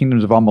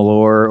Kingdoms of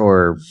Amalur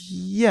or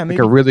maybe like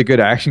a really good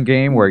action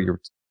game where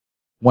you're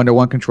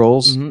 1-to-1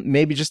 controls.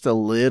 Maybe just a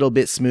little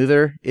bit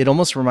smoother. It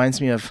almost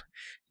reminds me of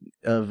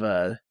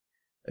you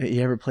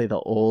ever play the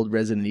old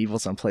Resident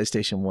Evils on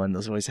PlayStation 1?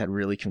 Those always had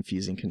really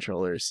confusing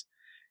controllers.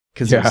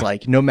 Because it was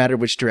like, no matter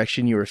which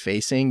direction you were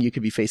facing, you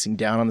could be facing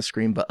down on the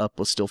screen, but up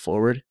was still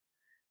forward.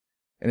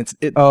 And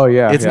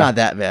it's not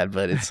that bad,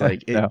 but it's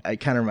like, it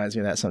kind of reminds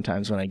me of that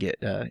sometimes when I get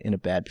in a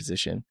bad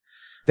position.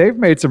 They've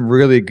made some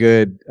really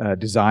good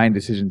design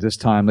decisions this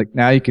time. Like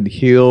now you can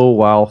heal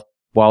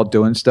while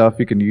doing stuff.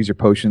 You can use your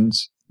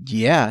potions.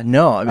 Yeah,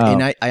 no. I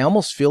mean, I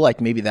almost feel like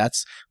maybe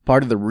that's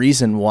part of the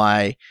reason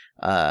why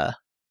I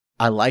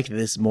like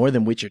this more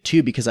than Witcher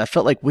 2, because I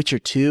felt like Witcher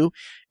 2,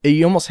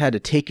 you almost had to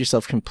take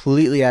yourself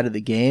completely out of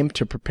the game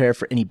to prepare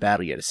for any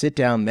battle. You had to sit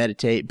down,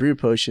 meditate, brew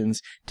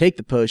potions, take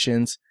the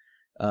potions,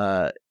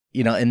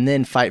 and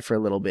then fight for a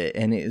little bit.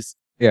 And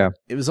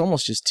it was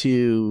almost just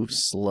too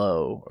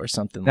slow or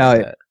something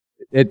like that.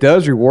 It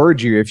does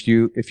reward you if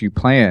you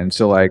plan.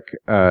 So like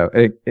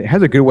it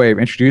has a good way of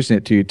introducing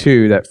it to you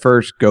too. That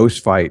first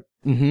ghost fight.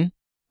 Mm-hmm.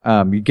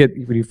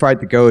 When you fight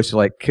the ghost,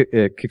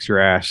 it kicks your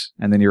ass,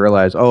 and then you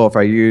realize, oh, if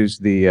I use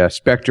the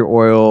Spectre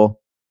oil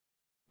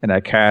and I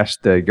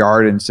cast the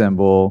Yarden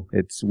symbol,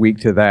 it's weak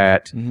to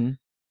that. Mm-hmm.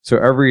 So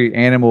every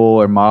animal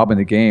or mob in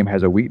the game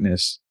has a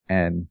weakness,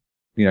 and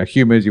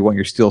humans, you want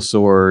your steel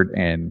sword,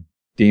 and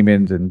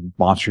demons and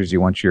monsters, you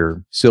want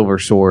your silver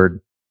sword.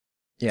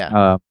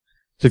 Yeah.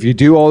 So if you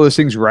do all those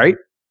things right,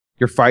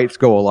 your fights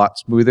go a lot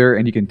smoother,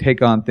 and you can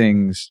take on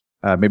things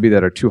maybe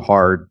that are too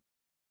hard,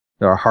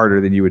 that are harder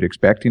than you would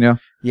expect.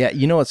 Yeah,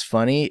 you know what's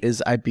funny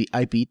is I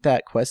beat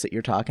that quest that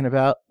you're talking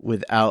about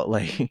without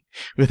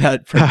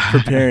without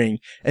preparing,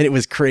 and it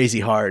was crazy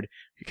hard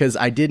because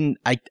I didn't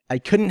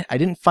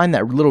find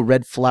that little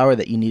red flower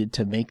that you needed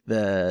to make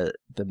the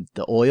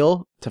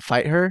oil to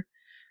fight her,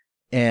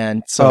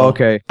 and so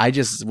okay. I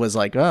just was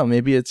like, oh,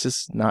 maybe it's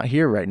just not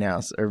here right now,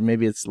 or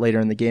maybe it's later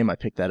in the game I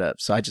picked that up,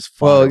 so I just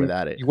fought it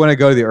without it. You want to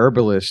go to the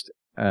herbalist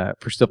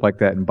for stuff like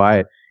that and buy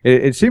it.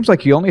 It seems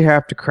like you only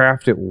have to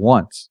craft it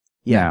once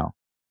now.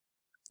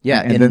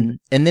 Yeah, and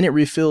then it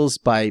refills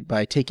by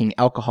taking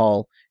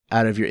alcohol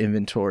out of your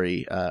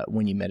inventory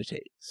when you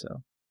meditate.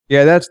 So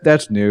yeah,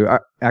 that's new.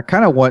 I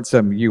kind of want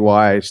some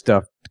UI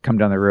stuff to come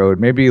down the road.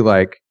 Maybe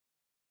like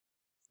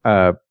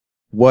a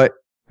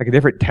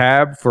different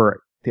tab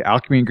for the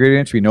alchemy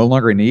ingredients we no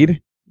longer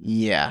need.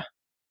 Yeah.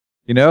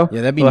 Yeah,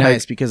 that'd be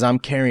nice because I'm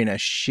carrying a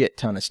shit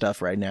ton of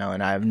stuff right now,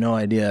 and I have no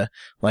idea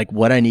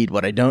what I need,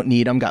 what I don't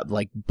need. I've got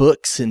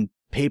books and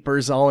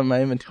papers all in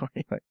my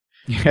inventory.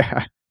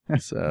 Yeah.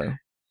 So.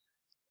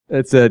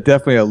 It's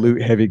definitely a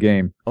loot heavy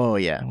game. Oh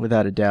yeah,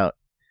 without a doubt.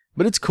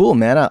 But it's cool,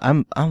 man.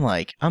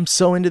 I'm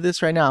so into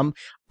this right now.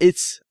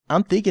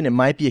 I'm thinking it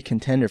might be a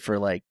contender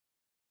for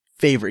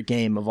favorite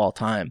game of all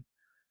time.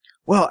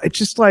 Well, it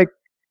just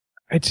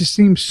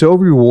seems so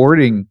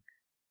rewarding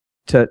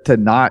to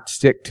not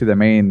stick to the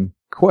main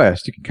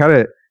quest. You can kind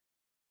of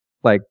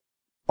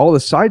all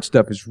the side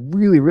stuff is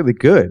really, really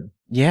good.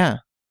 Yeah.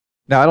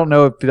 Now I don't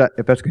know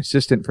if that's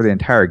consistent for the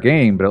entire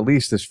game, but at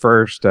least this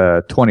first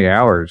 20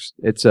 hours,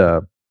 it's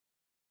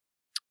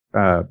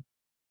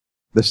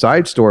the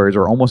side stories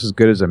are almost as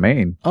good as the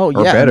main. Oh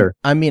or yeah, better.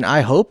 I mean,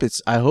 I hope it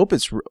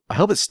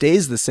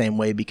stays the same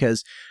way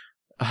because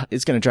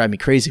it's going to drive me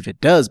crazy if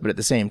it does. But at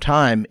the same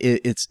time,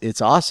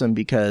 it's awesome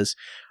because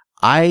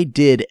I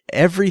did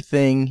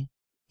everything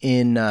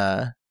in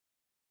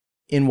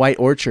White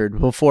Orchard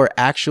before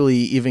actually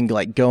even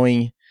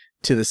going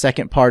to the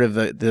second part of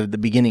the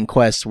beginning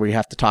quest where you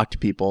have to talk to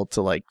people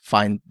to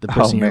find the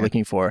person you're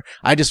looking for.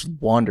 I just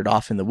wandered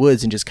off in the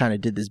woods and just kind of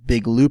did this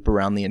big loop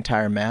around the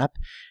entire map.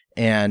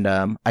 And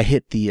I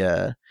hit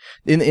the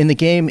in the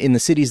game, in the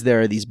cities,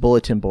 there are these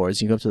bulletin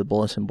boards. You go up to the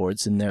bulletin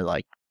boards and they're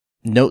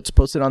notes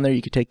posted on there.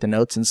 You could take the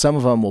notes, and some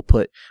of them will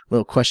put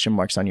little question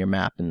marks on your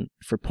map and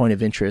for point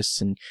of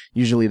interest. And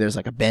usually there's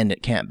a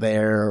bandit camp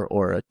there,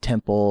 or a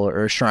temple,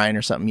 or a shrine,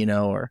 or something,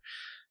 or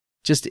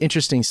just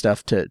interesting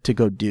stuff to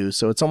go do.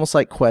 So it's almost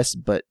like quests,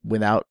 but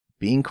without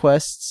being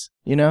quests,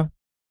 Yeah.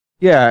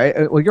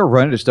 Well, you're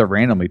running stuff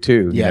randomly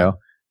too. Yeah.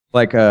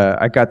 I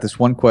got this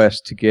one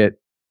quest to get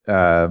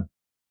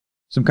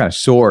some kind of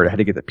sword. I had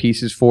to get the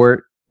pieces for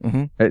it.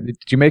 Mm-hmm. Did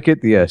you make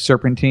it the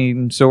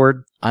serpentine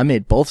sword? I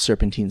made both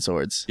serpentine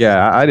swords.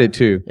 Yeah, I did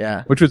too.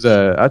 Yeah. Which was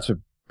that's a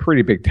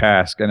pretty big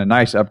task and a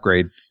nice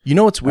upgrade. You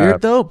know what's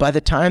weird though? By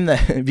the time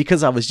that,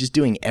 because I was just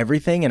doing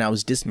everything and I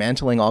was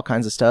dismantling all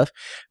kinds of stuff,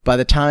 by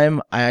the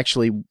time I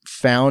actually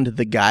found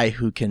the guy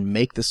who can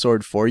make the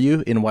sword for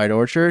you in White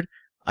Orchard,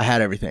 I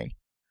had everything.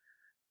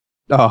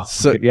 Oh,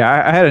 so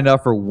yeah, I had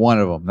enough for one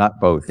of them, not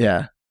both.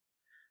 Yeah.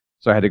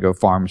 So I had to go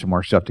farm some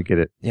more stuff to get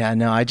it. Yeah,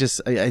 no, I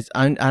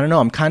don't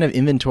know. I'm kind of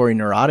inventory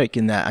neurotic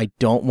in that I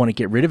don't want to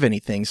get rid of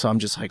anything. So I'm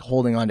just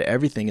holding on to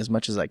everything as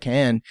much as I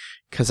can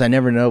because I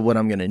never know what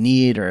I'm going to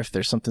need or if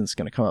there's something that's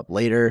going to come up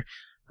later.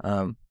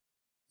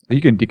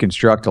 You can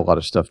deconstruct a lot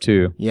of stuff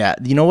too. Yeah.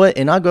 You know what?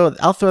 And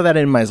I'll throw that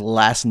in my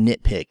last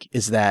nitpick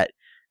is that,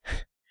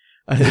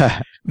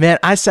 man,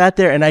 I sat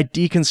there and I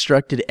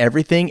deconstructed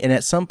everything. And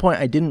at some point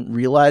I didn't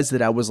realize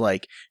that I was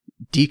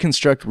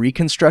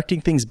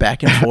reconstructing things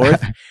back and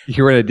forth.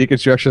 You were in a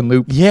deconstruction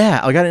loop. Yeah,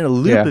 I got in a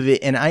loop of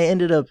it, and I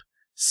ended up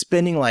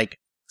spending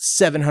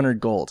 700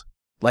 gold.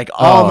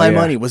 All my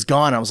money was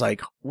gone. I was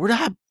like,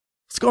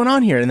 what's going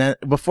on here? And then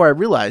before I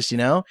realized,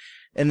 and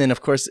then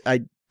of course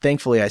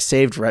thankfully I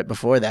saved right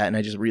before that, and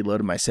I just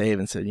reloaded my save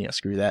and said,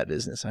 screw that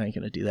business. I ain't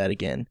gonna do that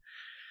again.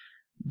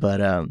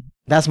 But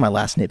that's my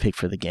last nitpick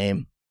for the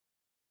game.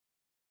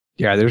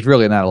 Yeah, there's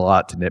really not a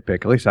lot to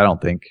nitpick. At least I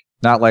don't think.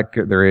 Not like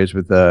there is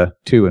with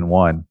 2 and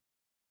 1.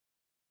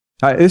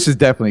 This is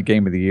definitely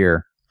game of the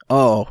year.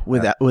 Oh,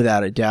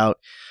 without a doubt.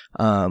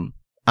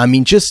 I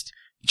mean, just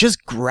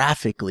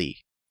graphically,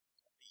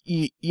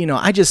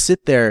 I just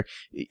sit there.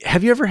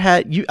 Have you ever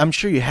had? I'm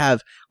sure you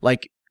have.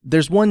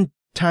 There's one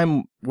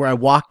time where I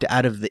walked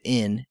out of the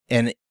inn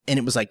and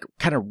it was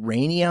kind of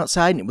rainy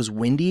outside and it was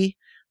windy,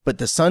 but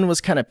the sun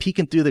was kind of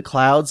peeking through the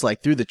clouds,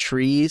 through the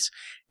trees.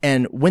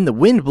 And when the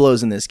wind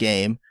blows in this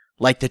game,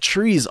 the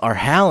trees are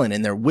howling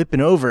and they're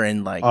whipping over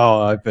and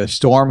if a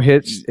storm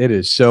hits, it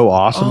is so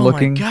awesome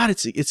looking. Oh my God,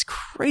 it's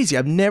crazy.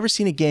 I've never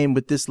seen a game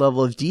with this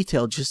level of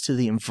detail just to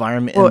the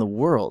environment and the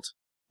world.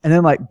 And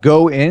then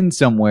go in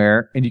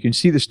somewhere and you can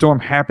see the storm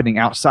happening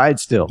outside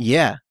still.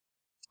 Yeah.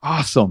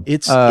 Awesome.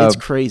 It's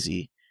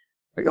crazy.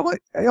 The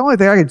only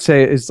thing I can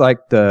say is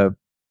the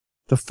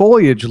the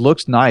foliage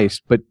looks nice,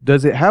 but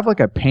does it have like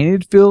a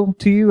painted feel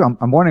to you?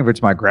 I'm wondering if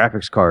it's my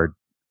graphics card.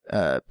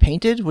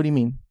 Painted? What do you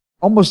mean?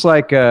 Almost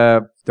like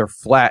they're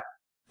flat.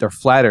 They're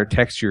flatter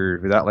texture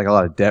without like a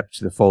lot of depth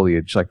to the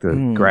foliage, like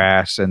the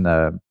grass and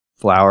the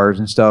flowers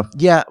and stuff.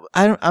 Yeah,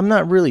 I'm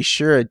not really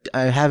sure.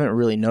 I haven't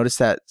really noticed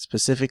that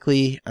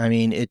specifically. I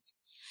mean,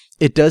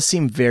 it does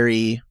seem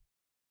very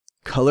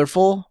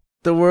colorful,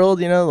 the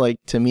world, like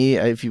to me,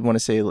 if you want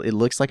to say it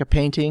looks like a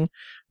painting,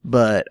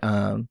 but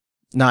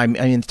no, I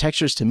mean the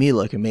textures to me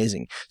look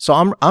amazing. So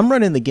I'm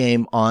running the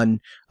game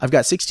on, I've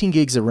got 16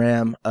 gigs of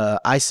RAM,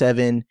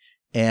 i7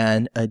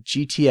 and a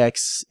NVIDIA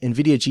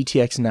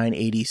GTX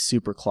 980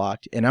 super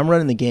clocked, and I'm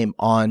running the game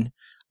on,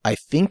 I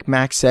think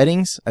max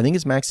settings. I think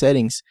it's max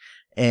settings,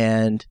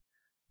 and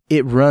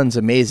it runs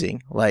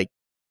amazing. Like,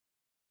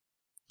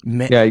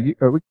 yeah,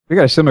 we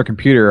got a similar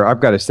computer.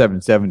 I've got a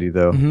 770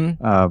 though,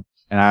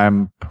 and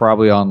I'm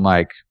probably on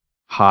like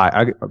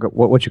high.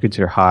 What you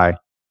consider high?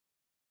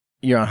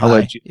 You're on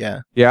high.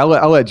 Yeah. I'll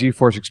let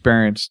GeForce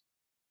Experience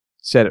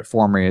set it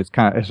for me. It's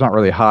not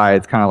really high.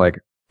 It's kind of like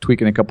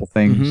tweaking a couple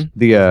things.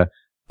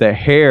 The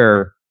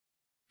hair,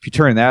 if you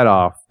turn that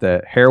off,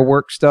 the hair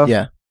work stuff.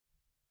 Yeah.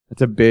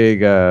 It's a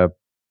big,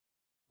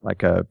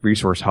 like a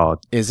resource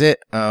hog. Is it?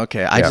 Oh,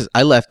 okay. Yeah.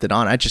 I left it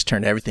on. I just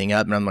turned everything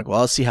up, and I'm like, well,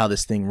 I'll see how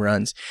this thing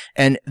runs.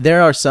 And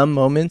there are some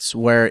moments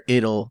where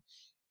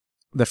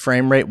the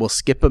frame rate will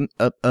skip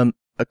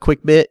a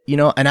quick bit,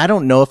 and I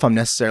don't know if I'm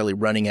necessarily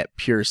running at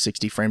pure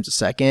 60 frames a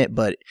second,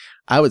 but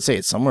I would say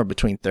it's somewhere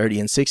between 30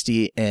 and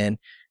 60, and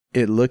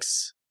it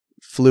looks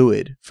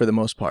fluid for the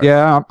most part.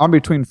 Yeah, I'm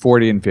between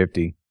 40 and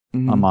 50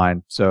 on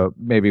mine. So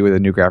maybe with a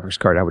new graphics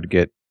card, I would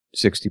get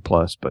 60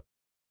 plus, but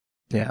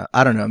yeah,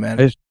 I don't know,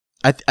 man.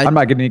 I'm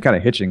not getting any kind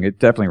of hitching. It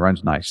definitely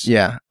runs nice.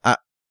 Yeah,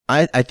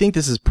 I think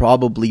this is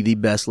probably the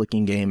best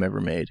looking game ever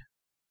made.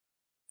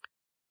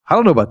 I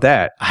don't know about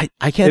that.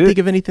 I can't think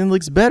of anything that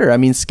looks better. I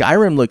mean,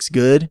 Skyrim looks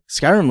good.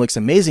 Skyrim looks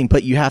amazing,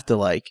 but you have to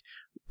like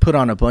put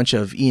on a bunch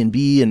of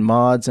E&B and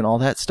mods and all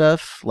that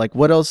stuff. Like,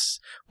 what else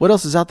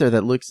is out there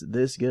that looks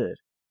this good?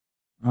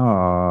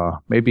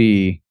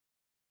 Maybe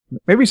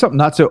something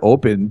not so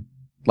open,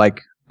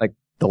 like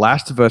The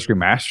Last of Us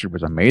Remastered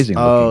was amazing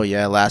looking. Oh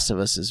yeah, Last of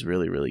Us is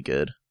really, really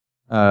good.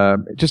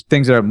 Just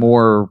things that are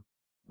more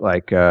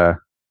like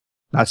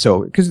not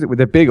so, because with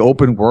a big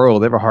open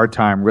world, they have a hard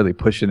time really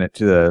pushing it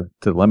to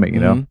the limit,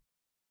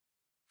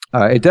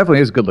 It definitely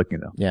is good looking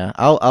though. Yeah,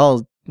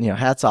 I'll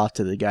hats off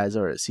to the guys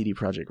over at CD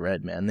Projekt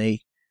Red, man.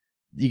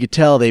 You could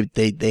tell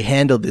they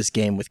handled this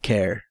game with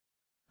care.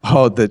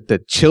 Oh,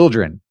 the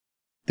children,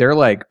 they're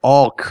like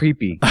all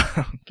creepy.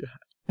 Oh god.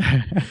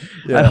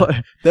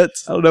 Yeah, I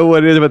don't know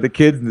what it is about the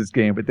kids in this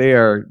game, but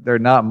they're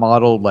not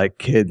modeled like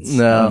kids.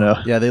 No, I don't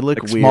know. Yeah, they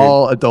look like weird.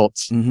 Small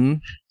adults. Mm-hmm.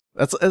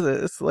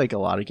 It's like a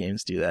lot of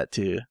games do that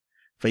too.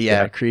 But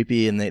yeah,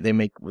 creepy, and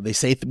they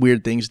say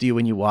weird things to you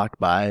when you walk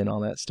by and all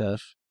that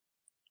stuff.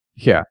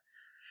 Yeah.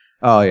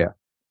 Oh yeah.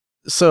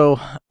 So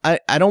I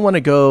don't want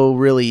to go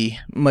really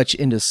much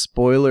into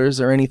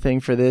spoilers or anything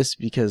for this,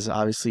 because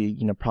obviously,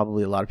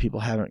 probably a lot of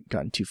people haven't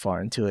gotten too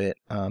far into it.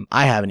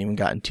 I haven't even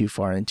gotten too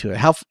far into it.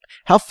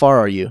 How far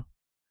are you?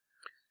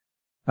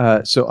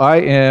 So I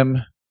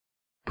am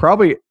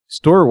probably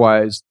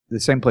story-wise the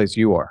same place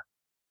you are,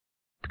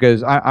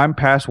 because I'm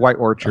past White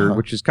Orchard,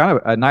 which is kind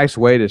of a nice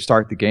way to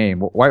start the game.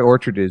 White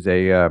Orchard is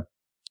a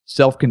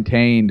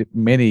self-contained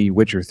mini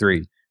Witcher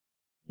 3.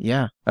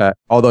 Yeah.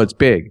 Although it's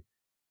big.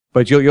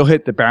 But you'll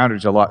hit the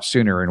boundaries a lot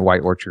sooner in White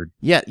Orchard.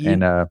 Yeah,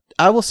 and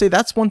I will say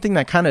that's one thing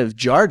that kind of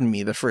jarred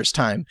me the first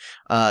time,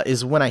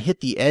 is when I hit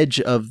the edge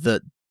of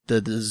the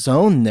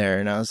zone there,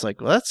 and I was like,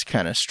 well, that's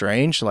kind of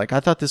strange. Like, I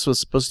thought this was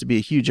supposed to be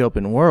a huge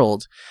open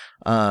world,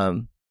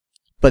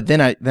 but then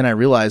I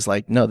realized,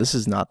 like, no, this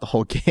is not the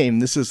whole game.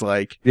 This is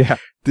like,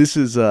 this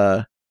is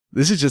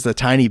just a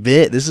tiny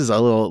bit. This is a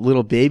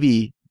little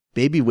baby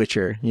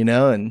Witcher,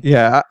 and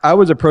yeah, I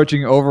was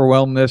approaching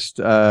overwhelmness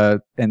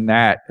in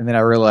that, and then I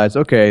realized,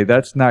 okay,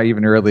 that's not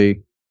even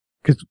really,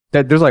 because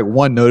there's like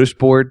one notice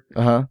board,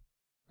 and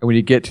when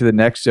you get to the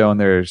next zone,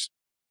 there's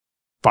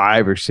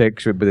 5 or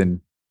 6 within,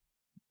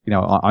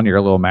 on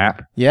your little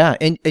map. Yeah,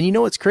 and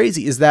what's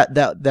crazy is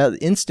that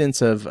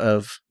instance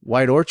of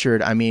White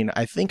Orchard. I mean,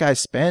 I think I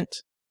spent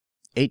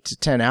 8 to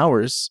 10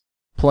 hours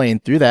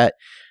playing through that,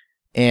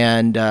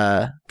 and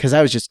because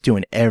I was just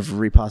doing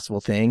every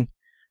possible thing.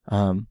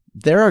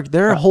 There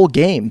are whole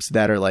games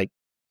that are like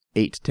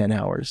 8 to 10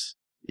 hours.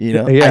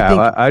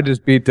 Yeah, I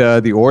just beat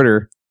The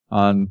Order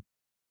on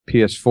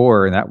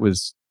PS4, and that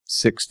was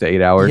 6 to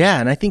 8 hours. Yeah,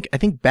 and I think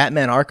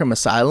Batman Arkham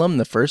Asylum,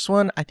 the first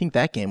one, I think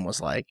that game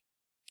was like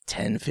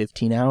 10,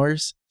 15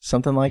 hours,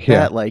 something like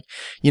that. Like,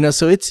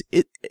 so it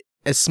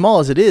as small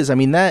as it is, I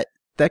mean, that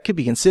could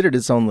be considered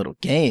its own little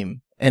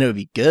game, and it would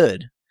be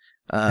good.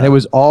 And it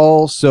was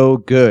all so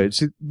good.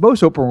 See,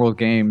 most open world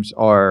games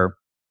are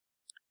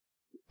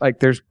like,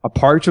 there's a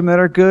parts of them that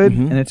are good,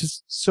 and it's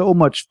just so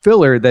much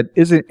filler that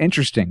isn't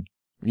interesting.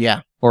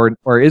 Yeah.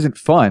 Or isn't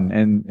fun.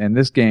 And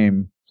this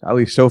game, at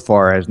least so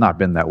far, has not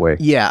been that way.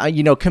 Yeah.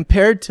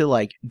 Compared to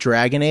like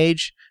Dragon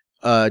Age,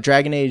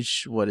 Dragon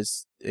Age, what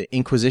is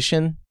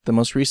Inquisition, the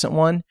most recent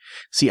one?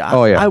 See, yeah.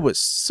 I was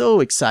so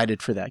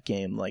excited for that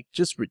game, like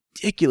just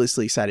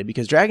ridiculously excited,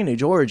 because Dragon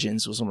Age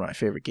Origins was one of my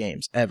favorite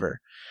games ever.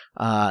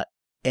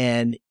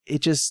 And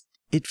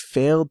it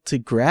failed to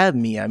grab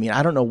me. I mean,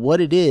 I don't know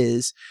what it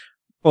is.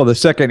 Well, the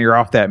second you're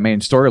off that main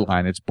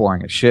storyline, it's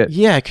boring as shit.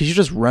 Yeah, because you're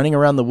just running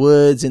around the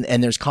woods,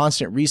 and there's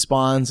constant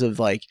respawns of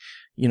like,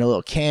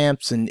 little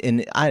camps, and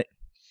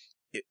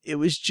it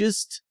was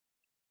just,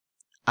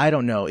 I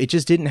don't know. It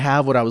just didn't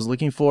have what I was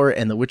looking for,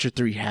 and The Witcher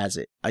 3 has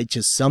it.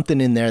 Something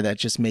in there that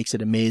just makes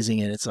it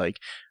amazing, and it's like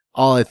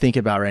all I think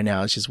about right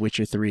now is just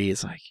Witcher 3.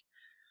 It's like,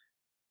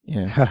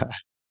 yeah.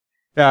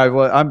 Yeah,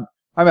 well, I'm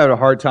having a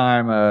hard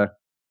time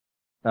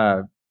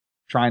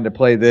trying to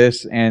play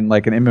this and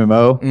like an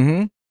MMO.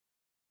 Mm-hmm.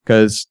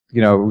 Because,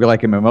 we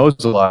like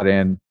MMOs a lot,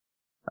 and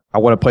I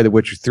want to play The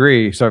Witcher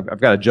 3, so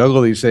I've got to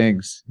juggle these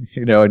things,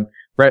 and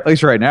at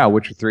least right now,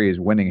 Witcher 3 is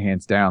winning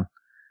hands down.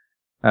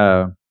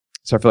 So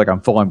I feel like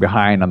I'm falling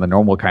behind on the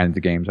normal kinds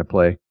of games I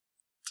play.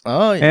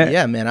 Oh,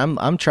 yeah, man.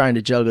 I'm trying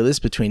to juggle this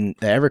between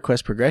the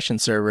EverQuest progression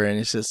server, and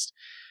it's just,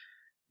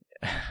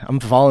 I'm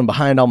falling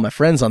behind all my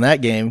friends on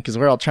that game because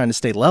we're all trying to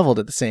stay leveled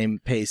at the same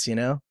pace,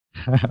 Yeah,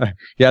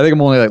 I think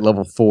I'm only like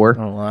level 4.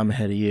 Oh, well, I'm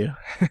ahead of you.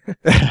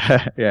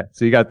 Yeah,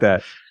 so you got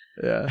that.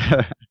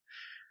 Yeah.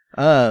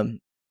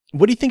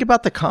 What do you think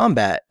about the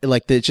combat?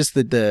 Like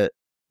the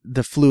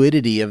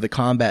fluidity of the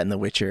combat in The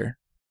Witcher?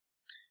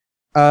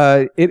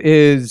 It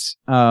is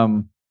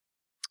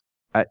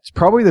it's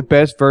probably the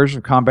best version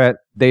of combat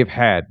they've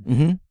had.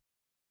 Mm-hmm.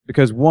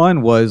 Because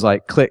one was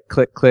like click,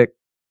 click, click,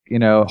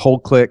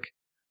 hold click.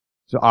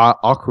 So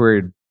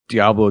awkward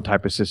Diablo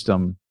type of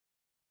system.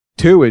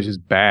 2 is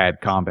just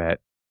bad combat.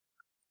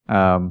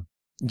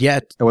 Yeah,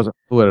 it wasn't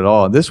fluid at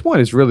all. And this one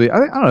is really, I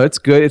don't know, it's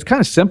good. It's kind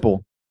of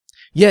simple.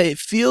 Yeah, it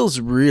feels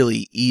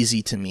really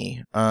easy to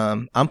me.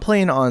 I'm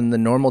playing on the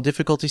normal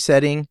difficulty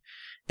setting,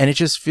 and it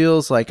just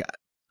feels like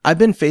I've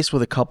been faced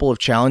with a couple of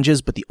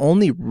challenges, but the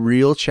only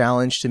real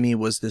challenge to me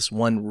was this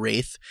one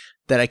wraith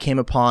that I came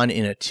upon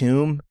in a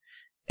tomb,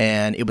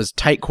 and it was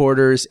tight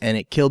quarters, and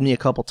it killed me a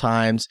couple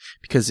times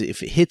because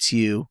if it hits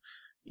you,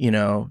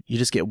 you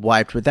just get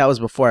wiped. But that was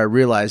before I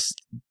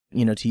realized,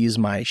 to use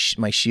my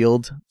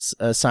shield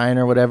sign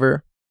or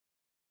whatever.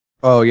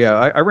 Oh, yeah.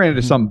 I ran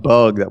into some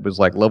bug that was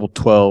like level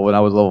 12 when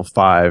I was level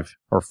 5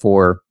 or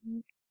 4,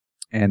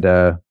 and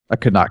I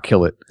could not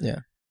kill it. Yeah.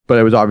 But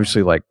it was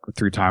obviously like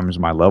 3 times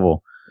my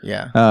level.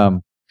 Yeah.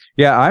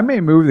 Yeah, I may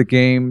move the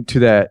game to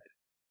that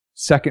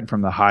second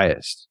from the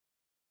highest,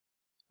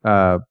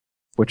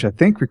 which I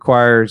think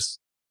requires,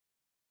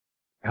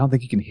 I don't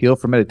think you can heal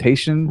for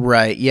meditation.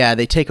 Right. Yeah,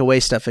 they take away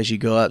stuff as you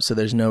go up, so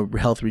there's no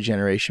health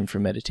regeneration for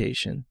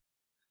meditation.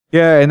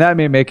 Yeah, and that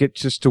may make it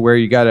just to where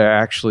you got to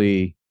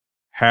actually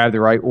have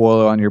the right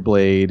oil on your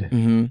blade,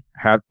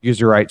 use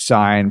the right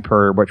sign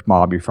per which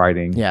mob you're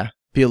fighting. Yeah,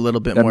 be a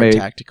little bit more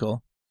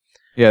tactical.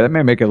 Yeah, that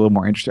may make it a little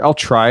more interesting. I'll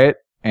try it,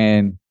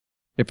 and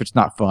if it's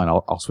not fun,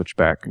 I'll switch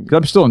back. 'Cause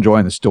I'm still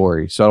enjoying the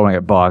story, so I don't want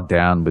to get bogged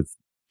down with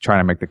trying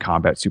to make the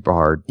combat super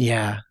hard.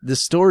 Yeah, the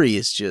story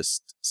is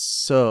just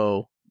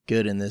so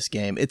good in this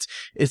game.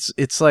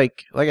 It's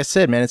like I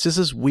said, man, it's just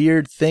this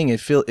weird thing.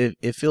 It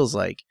feels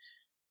like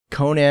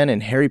Conan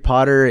and Harry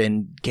Potter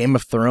and Game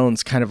of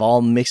Thrones kind of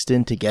all mixed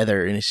in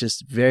together, and it's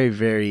just very,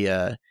 very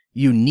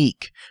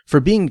unique.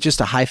 For being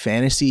just a high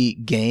fantasy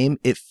game,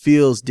 it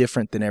feels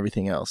different than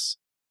everything else.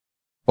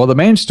 Well, the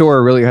main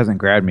story really hasn't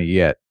grabbed me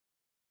yet,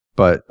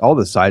 but all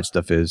the side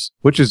stuff is,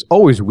 which is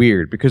always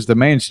weird because the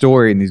main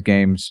story in these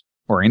games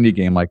or indie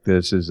game like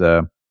this is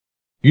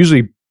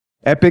usually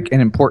epic and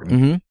important.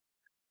 Mm-hmm.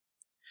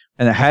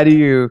 And how do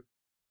you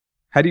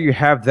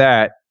have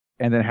that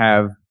and then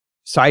have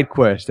side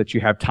quests that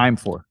you have time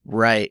for?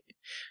 Right.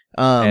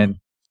 I'm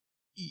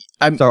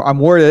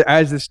worried that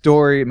as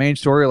the main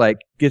story like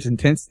gets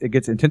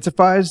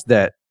intensifies,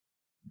 that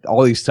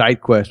all these side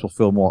quests will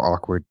feel more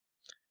awkward.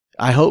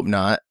 I hope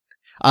not.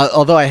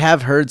 Although I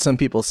have heard some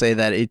people say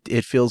that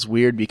it feels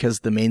weird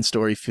because the main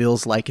story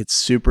feels like it's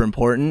super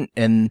important,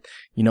 and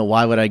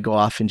why would I go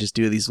off and just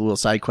do these little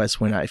side quests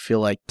when I feel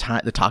like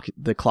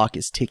the clock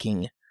is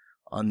ticking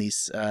on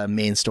these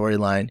main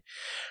storyline.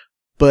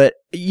 But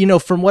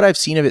from what I've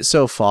seen of it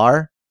so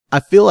far, I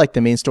feel like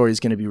the main story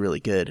is going to be really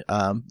good.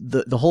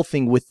 The whole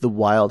thing with the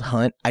Wild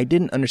Hunt, I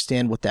didn't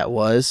understand what that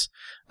was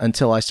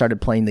until I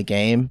started playing the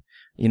game.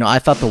 I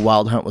thought the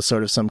Wild Hunt was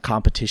sort of some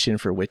competition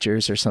for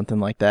Witchers or something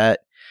like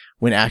that,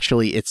 when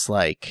actually it's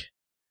like,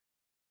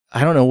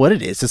 I don't know what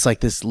it is. It's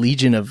like this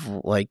legion of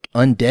like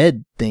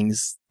undead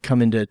things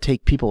coming to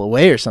take people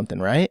away or something,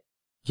 right?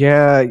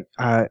 Yeah,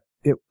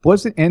 it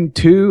wasn't in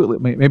 2,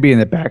 maybe in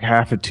the back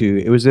half of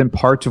 2. It was in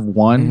parts of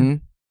 1. Mm-hmm.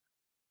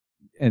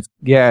 And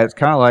it's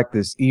kind of like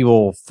this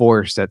evil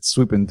force that's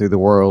swooping through the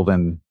world,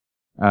 and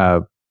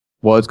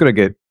it's going to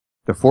get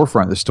the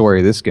forefront of the story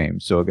of this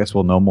game. So I guess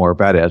we'll know more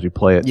about it as we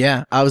play it.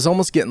 Yeah, I was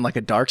almost getting like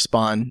a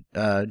Darkspawn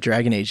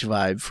Dragon Age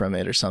vibe from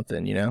it or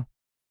something,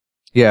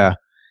 Yeah.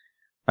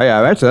 Oh,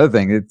 yeah, that's the other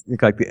thing.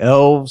 It's like the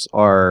elves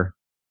are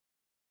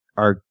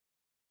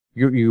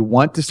you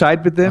want to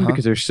side with them Uh-huh.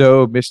 because they're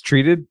so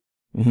mistreated,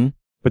 Mm-hmm.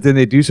 but then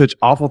they do such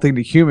awful thing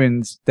to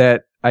humans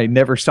that I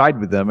never side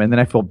with them, and then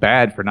I feel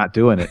bad for not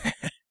doing it.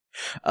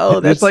 Oh,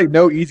 There's that's like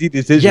no easy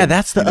decision. yeah.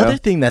 That's the you know? other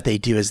thing that they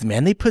do is,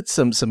 man, they put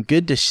some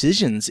good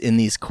decisions in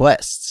these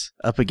quests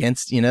up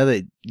against.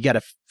 That you got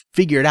to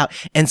figure it out,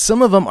 and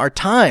some of them are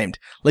timed.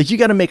 Like you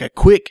got to make a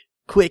quick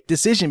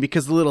decision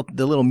because the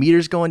little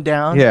meter's going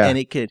down. Yeah. and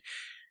it could.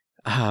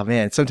 Oh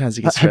man, sometimes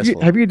it gets Have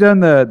stressful. you done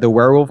the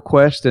werewolf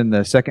quest in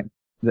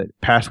the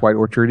past White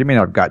Orchard? You may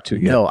not have got to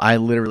yet. No, I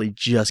literally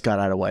just got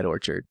out of White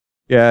Orchard.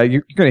 Yeah,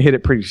 you're going to hit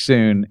it pretty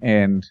soon,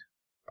 and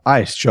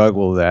I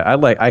struggle with that.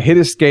 I hit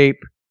escape,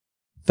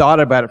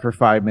 thought about it for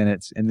 5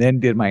 minutes, and then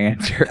did my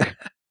answer.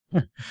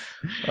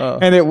 Oh.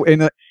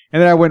 and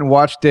then I went and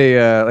watched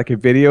a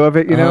video of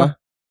it. Uh-huh.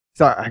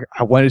 So I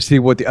wanted to see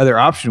what the other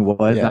option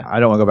was. Yeah. I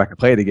don't want to go back and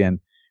play it again.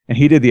 And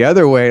he did the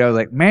other way, and I was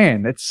like,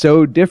 man, that's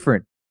so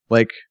different.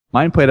 Like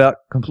mine played out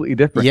completely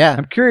different. Yeah.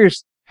 I'm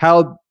curious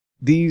how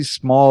these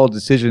small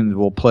decisions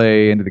will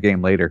play into the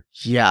game later.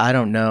 Yeah, I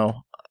don't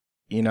know.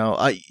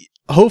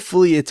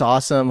 Hopefully it's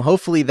awesome.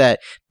 Hopefully that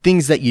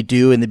things that you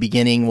do in the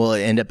beginning will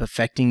end up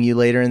affecting you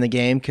later in the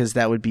game, because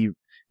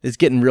it's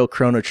getting real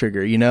Chrono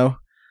Trigger, Yeah.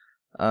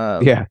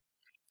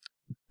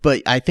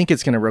 But I think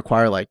it's going to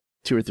require like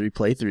 2 or 3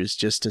 playthroughs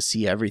just to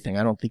see everything.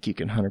 I don't think you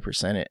can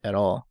 100% it at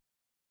all.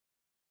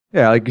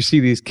 Yeah, like you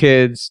see these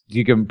kids, do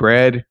you give them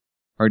bread,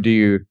 or do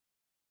you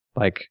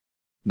like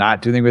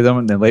not do anything with them?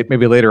 And then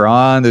maybe later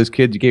on, those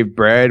kids you gave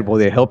bread, will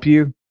they help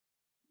you?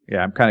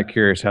 Yeah, I'm kind of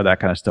curious how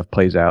that kind of stuff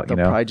plays out. They'll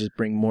probably just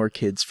bring more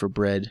kids for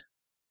bread.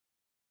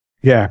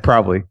 Yeah,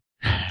 probably.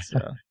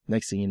 So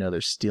next thing you know,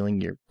 they're stealing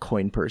your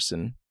coin purse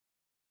and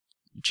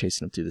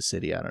chasing them through the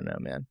city. I don't know,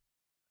 man.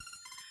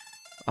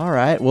 All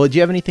right. Well, do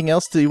you have anything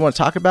else that you want to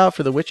talk about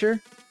for The Witcher?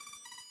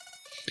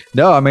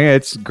 No, I mean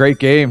it's a great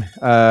game.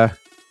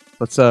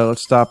 Let's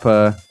stop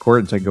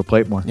recording so I can go play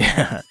it more.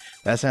 Yeah,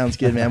 that sounds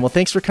good, man. Well,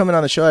 thanks for coming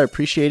on the show. I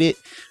appreciate it.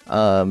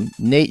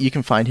 Nate, you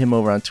can find him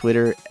over on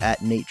Twitter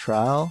at Nate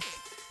Trial.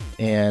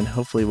 And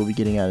hopefully we'll be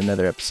getting out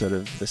another episode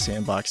of The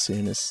Sandbox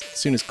soon as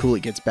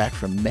Coolit gets back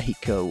from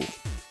Mexico.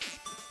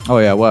 Oh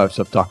yeah, we'll have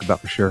stuff to talk about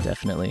for sure.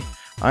 Definitely.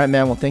 All right,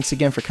 man. Well, thanks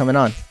again for coming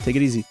on. Take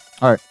it easy.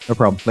 All right, no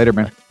problem. Later,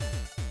 man.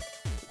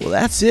 Well,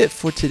 that's it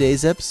for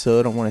today's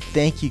episode. I want to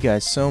thank you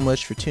guys so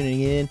much for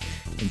tuning in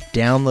and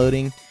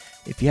downloading.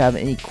 If you have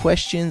any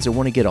questions or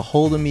want to get a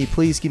hold of me,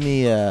 please send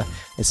me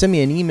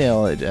an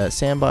email at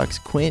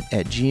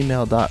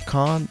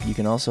sandboxquint@gmail.com. You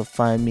can also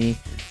find me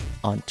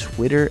on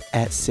Twitter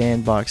at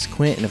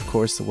sandboxquint, and of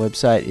course the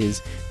website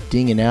is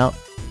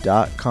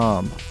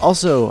dingandout.com.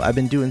 Also, I've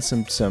been doing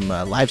some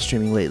live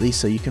streaming lately,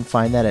 so you can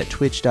find that at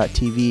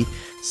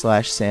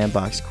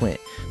twitch.tv/sandboxquint.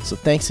 So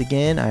thanks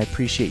again. I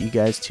appreciate you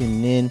guys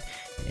tuning in,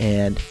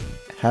 and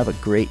have a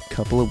great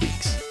couple of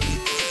weeks.